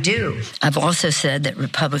 and we do. I've also said that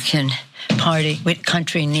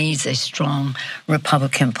country needs a strong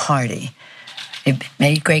Republican Party. They've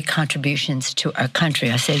made great contributions to our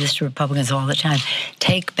country. I say this to Republicans all the time.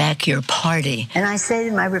 Take back your party. And I say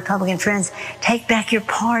to my Republican friends, take back your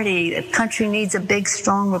party. The country needs a big,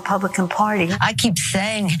 strong Republican Party. I keep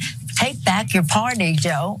saying, take back your party,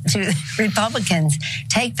 Joe, to Republicans.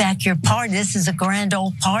 Take back your party. This is a grand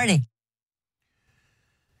old party.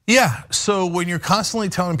 Yeah, so when you're constantly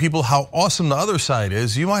telling people how awesome the other side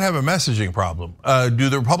is, you might have a messaging problem. Do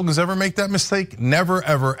the Republicans ever make that mistake? Never,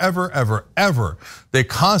 ever, ever, ever, ever. They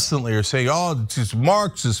constantly are saying, oh, it's just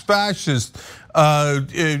Marxists, fascists,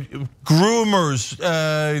 groomers,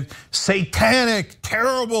 satanic,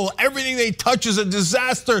 terrible, everything they touch is a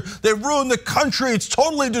disaster. They ruined the country, it's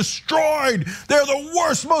totally destroyed. They're the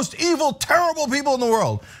worst, most evil, terrible people in the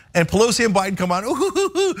world. And Pelosi and Biden come on,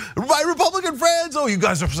 my Republican friends, oh, you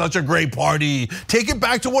guys are such a great party. Take it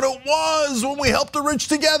back to what it was when we helped the rich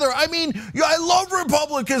together. I mean, I love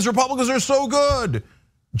Republicans. Republicans are so good.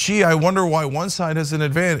 Gee, I wonder why one side has an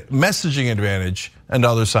messaging advantage and the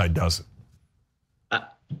other side doesn't.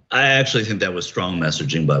 I actually think that was strong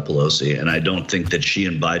messaging by Pelosi, and I don't think that she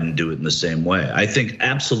and Biden do it in the same way. I think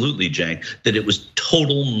absolutely, Cenk, that it was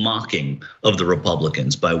total mocking of the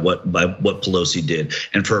Republicans by what Pelosi did.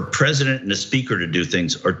 And for a president and a speaker to do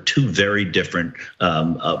things are two very different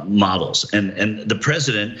models. And the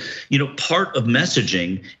president, part of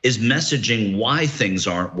messaging is messaging why things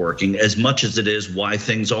aren't working as much as it is why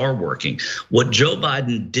things are working. What Joe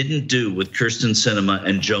Biden didn't do with Kyrsten Sinema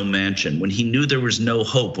and Joe Manchin, when he knew there was no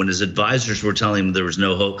hope, when his advisors were telling him there was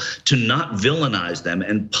no hope, to not villainize them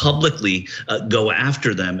and publicly go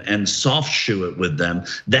after them and soft shoe it with them.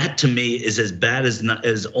 That to me is as bad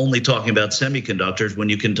as only talking about semiconductors when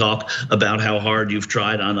you can talk about how hard you've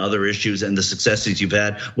tried on other issues and the successes you've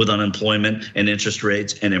had with unemployment and interest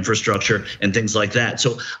rates and infrastructure and things like that.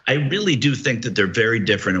 So I really do think that they're very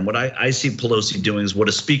different. And what I see Pelosi doing is what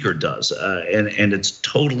a speaker does. And it's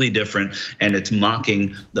totally different, and it's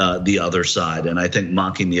mocking the other side. And I think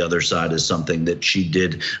mocking the other side is something that she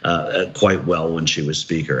did quite well when she was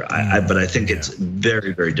speaker. But I think it's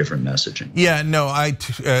very, very different messaging. Yeah, no, I,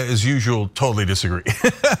 as usual, totally disagree.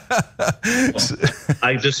 Well,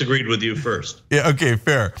 I disagreed with you first. Yeah, okay,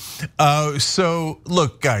 fair. So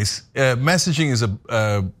look, guys, messaging is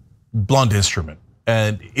a blunt instrument.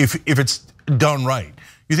 And if it's done right,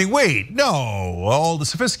 you think, wait, no, all the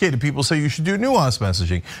sophisticated people say you should do nuanced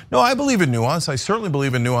messaging. No, I believe in nuance. I certainly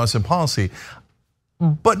believe in nuance in policy.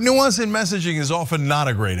 But nuance in messaging is often not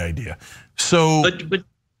a great idea. So, but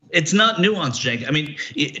it's not nuanced, Cenk. I mean,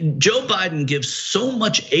 Joe Biden gives so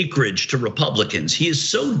much acreage to Republicans. He is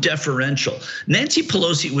so deferential. Nancy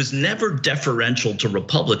Pelosi was never deferential to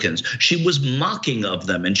Republicans. She was mocking of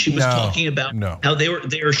them, and she was talking about how they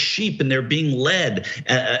are sheep and they're being led,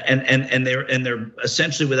 and they're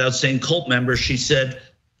essentially, without saying cult members, she said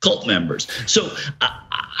cult members. So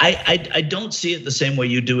I don't see it the same way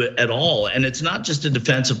you do it at all. And it's not just a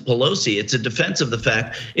defense of Pelosi. It's a defense of the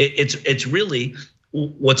fact it's really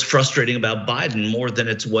what's frustrating about Biden more than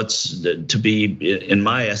it's what's to be, in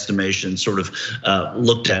my estimation, sort of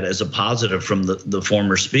looked at as a positive from the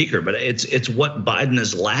former speaker. But it's what Biden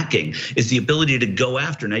is lacking is the ability to go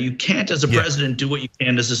after. Now, you can't as a president do what you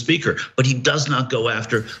can as a speaker, but he does not go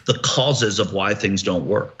after the causes of why things don't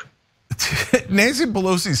work. Nancy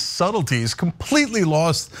Pelosi's subtlety is completely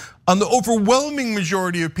lost on the overwhelming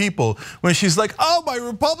majority of people when she's like, oh, my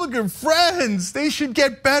Republican friends, they should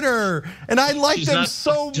get better. And I like them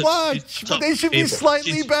so much, but they should be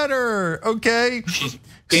slightly better, okay? She's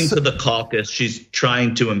into the caucus. She's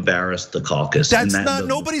trying to embarrass the caucus. That's not,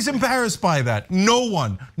 nobody's embarrassed by that. No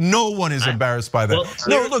one is embarrassed by that. Well,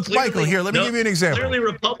 no, look, Michael, here, let me give you an example. Clearly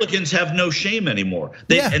Republicans have no shame anymore.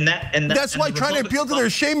 That's why trying to appeal to their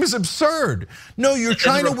shame is absurd. No, you're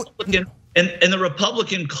trying to. And the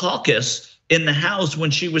Republican caucus in the House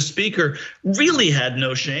when she was speaker really had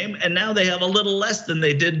no shame, and now they have a little less than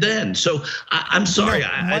they did then. So I'm sorry,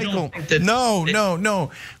 I don't think that. No.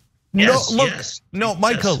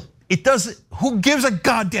 Michael. It doesn't. Who gives a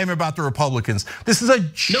goddamn about the Republicans? This is a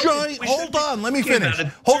giant. Hold on, let me finish.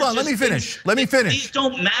 Let me finish. These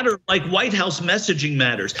don't matter like White House messaging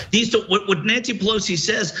matters. These don't. What Nancy Pelosi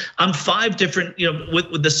says on 5 different,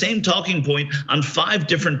 with the same talking point on 5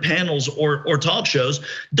 different panels or talk shows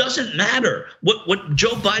doesn't matter. What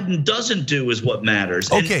Joe Biden doesn't do is what matters.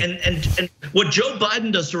 Okay. And what Joe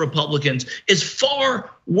Biden does to Republicans is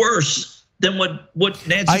far worse than what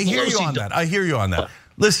Nancy Pelosi does. I hear you on that.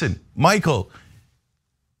 Listen, Michael,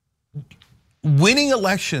 winning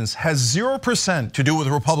elections has 0% to do with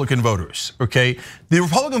Republican voters, okay? The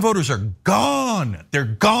Republican voters are gone. They're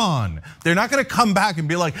gone. They're not gonna come back and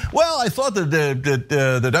be like, well, I thought that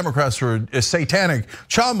the Democrats were satanic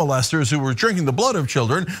child molesters who were drinking the blood of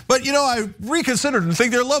children, but I reconsidered and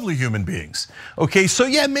think they're lovely human beings. Okay, so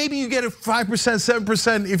yeah, maybe you get a 5%,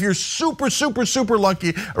 7% if you're super, super, super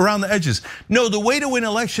lucky around the edges. No, the way to win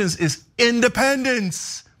elections is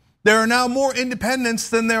independence. There are now more independents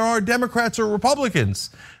than there are Democrats or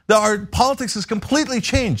Republicans. Our politics has completely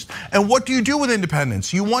changed. And what do you do with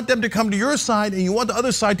independents? You want them to come to your side and you want the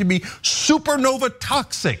other side to be supernova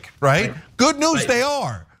toxic, right? Good news, they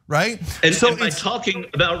are, right? And so by talking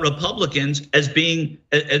about Republicans as being,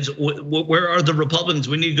 where are the Republicans?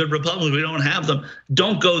 We need good Republicans, we don't have them.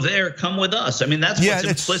 Don't go there, come with us. I mean, that's what's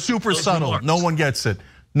it's super subtle. No one gets it.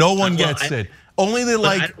 No one gets it. Only they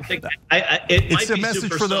like, it's a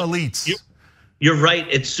message for the elites. You're right,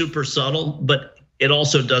 it's super subtle, but it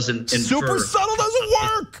also doesn't infer. Super subtle doesn't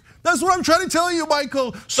work. That's what I'm trying to tell you,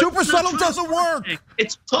 Michael. Super subtle doesn't work.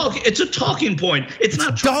 It's a talking point. It's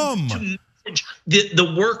not dumb. To manage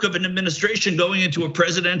the work of an administration going into a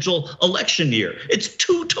presidential election year. It's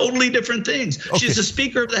 2 totally different things. Okay. She's the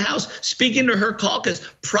Speaker of the House speaking to her caucus,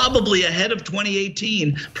 probably ahead of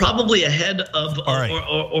 2018, probably ahead of,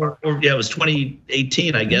 it was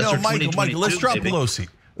 2018, I guess. No, Michael, let's drop Pelosi.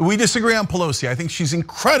 We disagree on Pelosi. I think she's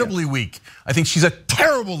incredibly weak. I think she's a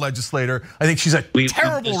terrible legislator. I think she's a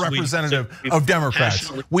terrible representative of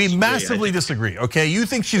Democrats. We massively disagree, okay? You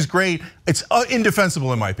think she's great. It's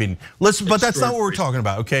indefensible in my opinion. But that's not what we're talking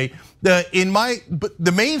about, okay?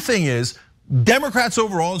 The main thing is Democrats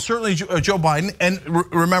overall, and certainly Joe Biden, and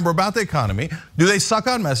remember about the economy, do they suck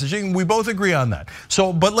on messaging? We both agree on that.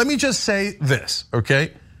 So, but let me just say this,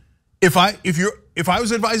 okay? If I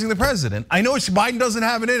was advising the president, I know Biden doesn't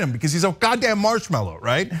have it in him because he's a goddamn marshmallow,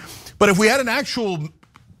 right? But if we had an actual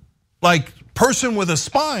person with a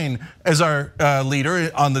spine as our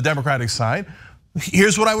leader on the Democratic side,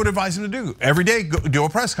 here's what I would advise him to do. Every day, do a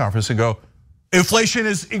press conference and go, inflation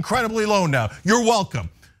is incredibly low now. You're welcome.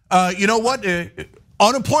 You know what?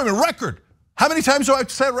 Unemployment record. How many times do I have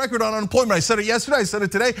to set a record on unemployment? I said it yesterday, I said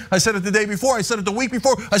it today, I said it the day before, I said it the week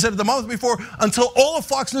before, I said it the month before, until all of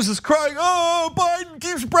Fox News is crying, oh, Biden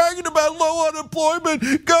keeps bragging about low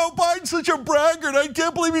unemployment. Go, Biden's such a braggart. I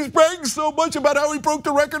can't believe he's bragging so much about how he broke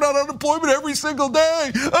the record on unemployment every single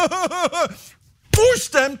day. Force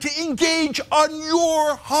them to engage on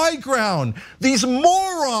your high ground. These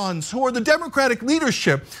morons who are the Democratic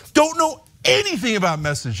leadership don't know anything about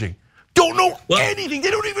messaging. Don't know anything.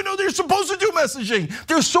 They don't even know they're supposed to do messaging.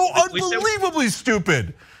 They're so unbelievably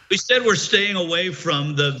stupid. We said we're staying away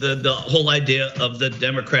from the whole idea of the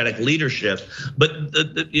Democratic leadership, but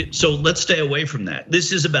so let's stay away from that.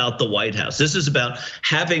 This is about the White House. This is about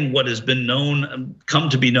having what has been come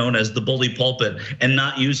to be known as the bully pulpit and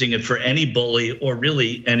not using it for any bully or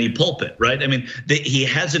really any pulpit, right? I mean, he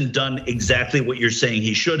hasn't done exactly what you're saying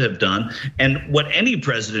he should have done, and what any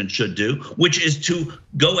president should do, which is to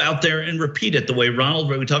go out there and repeat it the way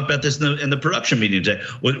we talked about this in the production meeting today.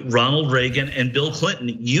 Ronald Reagan and Bill Clinton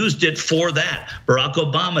used it for that. Barack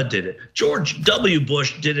Obama did it. George W.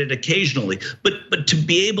 Bush did it occasionally. But to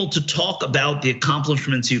be able to talk about the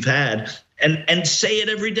accomplishments you've had and say it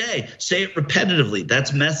every day, say it repetitively,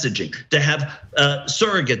 that's messaging. To have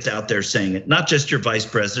surrogates out there saying it, not just your vice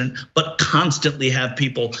president, but constantly have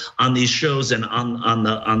people on these shows and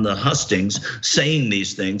on the hustings saying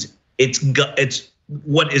these things. It's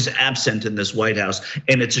what is absent in this White House.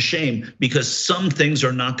 And it's a shame because some things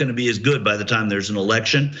are not going to be as good by the time there's an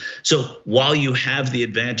election. So while you have the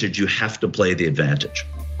advantage, you have to play the advantage.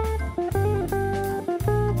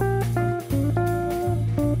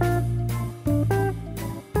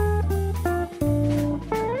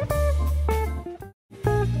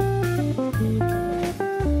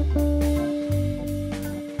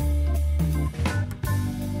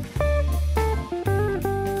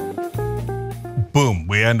 Boom,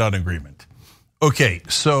 we end on agreement. Okay,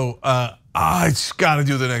 so I just gotta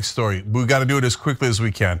do the next story. We gotta do it as quickly as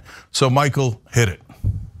we can. So Michael, hit it.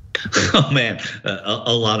 Oh man,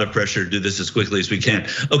 a lot of pressure to do this as quickly as we can.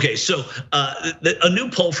 Okay, so a new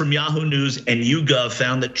poll from Yahoo News and YouGov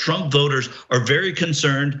found that Trump voters are very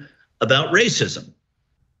concerned about racism,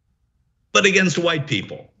 but against white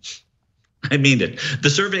people. I mean it. The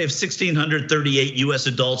survey of 1,638 US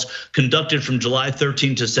adults conducted from July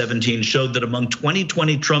 13 to 17 showed that among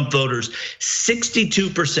 2020 Trump voters,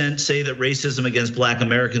 62% say that racism against Black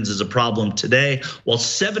Americans is a problem today, while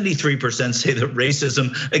 73% say that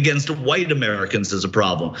racism against white Americans is a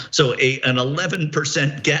problem. So an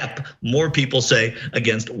 11% gap, more people say,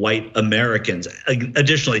 against white Americans.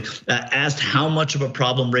 Additionally, asked how much of a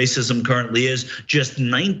problem racism currently is, just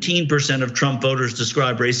 19% of Trump voters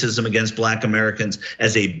describe racism against Black Americans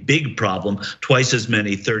as a big problem. Twice as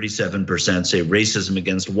many, 37%, say racism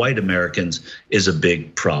against white Americans is a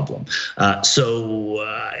big problem. So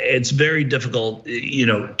it's very difficult,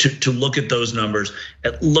 to look at those numbers,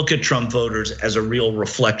 look at Trump voters as a real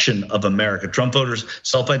reflection of America. Trump voters,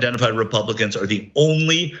 self-identified Republicans, are the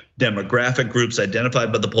only demographic groups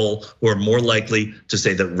identified by the poll who are more likely to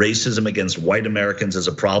say that racism against white Americans is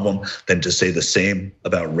a problem than to say the same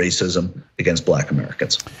about racism against Black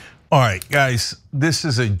Americans. All right, guys, this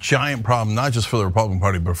is a giant problem, not just for the Republican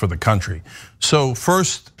Party, but for the country. So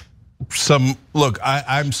first, look,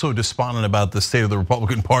 I'm so despondent about the state of the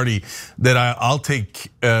Republican Party that I'll take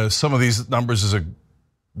some of these numbers as a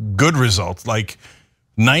good result. Like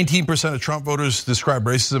 19% of Trump voters describe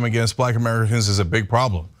racism against Black Americans as a big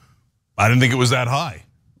problem. I didn't think it was that high.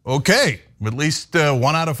 Okay, at least 1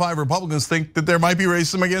 out of 5 Republicans think that there might be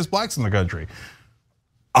racism against blacks in the country.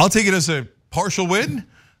 I'll take it as a partial win.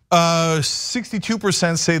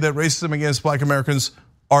 62% say that racism against Black Americans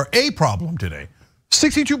are a problem today.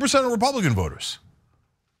 62% of Republican voters.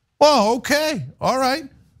 Well, okay, all right.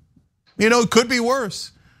 It could be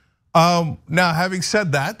worse. Now, having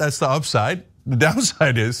said that, that's the upside. The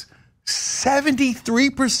downside is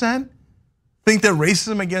 73% think that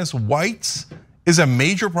racism against whites is a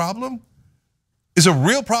major problem, is a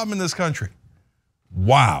real problem in this country.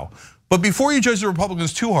 Wow. But before you judge the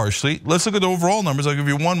Republicans too harshly, let's look at the overall numbers. I'll give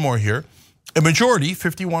you one more here. A majority,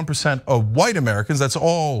 51% of white Americans, that's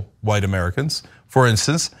all white Americans, for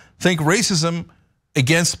instance, think racism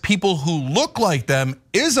against people who look like them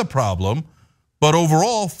is a problem, but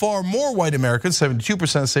overall, far more white Americans,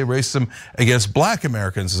 72% say racism against black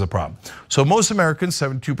Americans is a problem. So most Americans,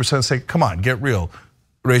 72% say, come on, get real.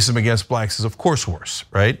 Racism against blacks is of course worse,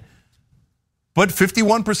 right? But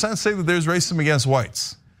 51% say that there's racism against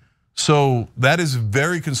whites. So that is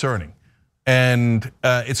very concerning. And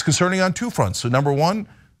it's concerning on two fronts. So number one,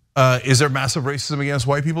 is there massive racism against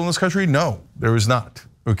white people in this country? No, there is not,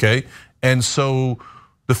 okay? And so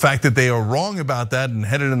the fact that they are wrong about that and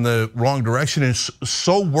headed in the wrong direction and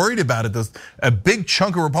so worried about it, a big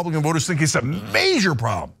chunk of Republican voters think it's a major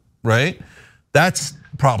problem, right? That's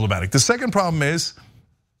problematic. The second problem is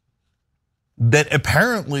that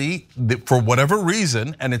apparently, for whatever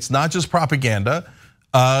reason, and it's not just propaganda,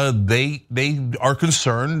 they are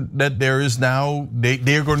concerned that there is now,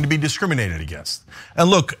 they are going to be discriminated against. And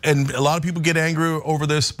look, and a lot of people get angry over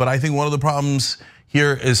this, but I think one of the problems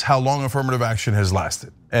here is how long affirmative action has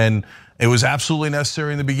lasted. And it was absolutely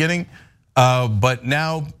necessary in the beginning, but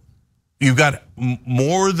now you've got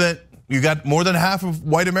more than half of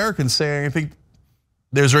white Americans saying, I think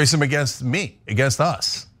there's racism against me, against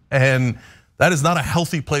us. And that is not a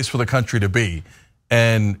healthy place for the country to be.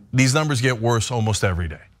 And these numbers get worse almost every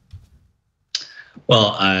day.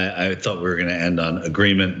 Well, I thought we were going to end on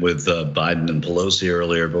agreement with Biden and Pelosi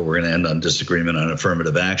earlier, but we're going to end on disagreement on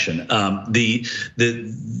affirmative action.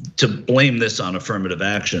 To blame this on affirmative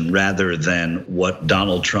action rather than what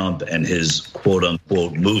Donald Trump and his quote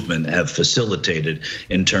unquote movement have facilitated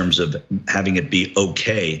in terms of having it be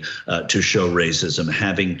okay to show racism,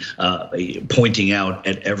 pointing out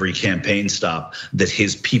at every campaign stop that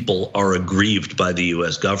his people are aggrieved by the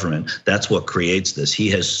U.S. government. That's what creates this. He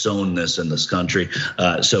has sown this in this country.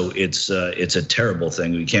 So it's a terrible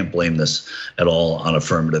thing. We can't blame this at all on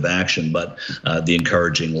affirmative action. But the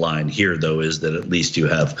encouraging line here, though, is that at least you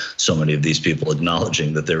have so many of these people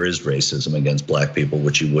acknowledging that there is racism against black people,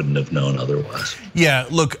 which you wouldn't have known otherwise. Yeah,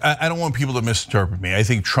 look, I don't want people to misinterpret me. I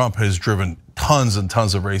think Trump has driven tons and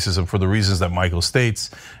tons of racism for the reasons that Michael states,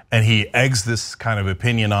 and he eggs this kind of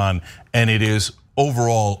opinion on, and it is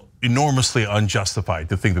overall enormously unjustified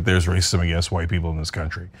to think that there's racism against white people in this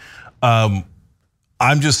country.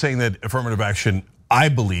 I'm just saying that affirmative action, I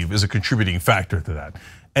believe, is a contributing factor to that.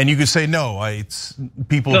 And you could say, no,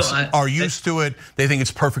 people are used to it. They think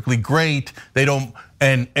it's perfectly great. They don't,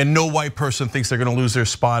 and no white person thinks they're gonna lose their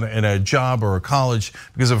spot in a job or a college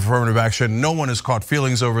because of affirmative action. No one has caught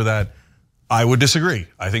feelings over that. I would disagree.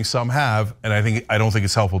 I think some have, and I don't think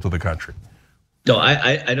it's helpful to the country. No,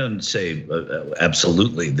 I don't say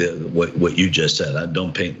absolutely what you just said.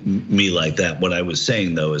 Don't paint me like that. What I was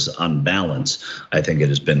saying, though, is on balance, I think it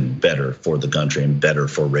has been better for the country and better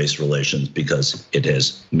for race relations because it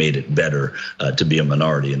has made it better to be a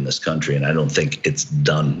minority in this country. And I don't think it's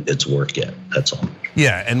done its work yet. That's all.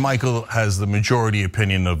 Yeah, and Michael has the majority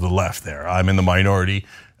opinion of the left there. I'm in the minority.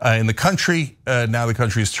 In the country, now the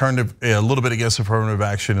country has turned a little bit against affirmative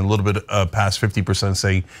action, a little bit past 50%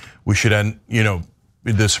 saying we should end,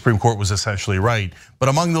 the Supreme Court was essentially right. But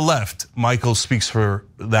among the left, Michael speaks for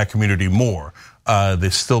that community more. They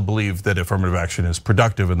still believe that affirmative action is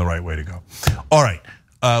productive and the right way to go. All right,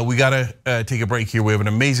 we gotta take a break here. We have an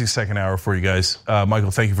amazing second hour for you guys. Michael,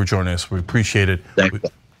 thank you for joining us. We appreciate it. Thank you.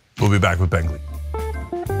 We'll be back with Ben Glee.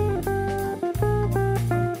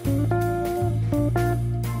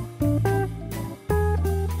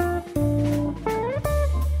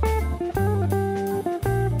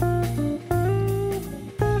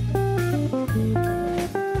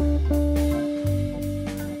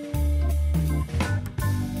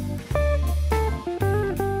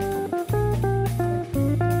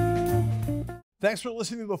 Thanks for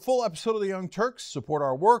listening to the full episode of The Young Turks. Support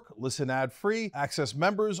our work, listen ad-free, access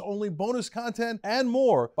members-only bonus content, and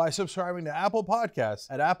more by subscribing to Apple Podcasts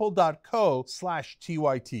at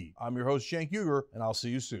apple.co/TYT. I'm your host, Cenk Uygur, and I'll see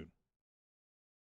you soon.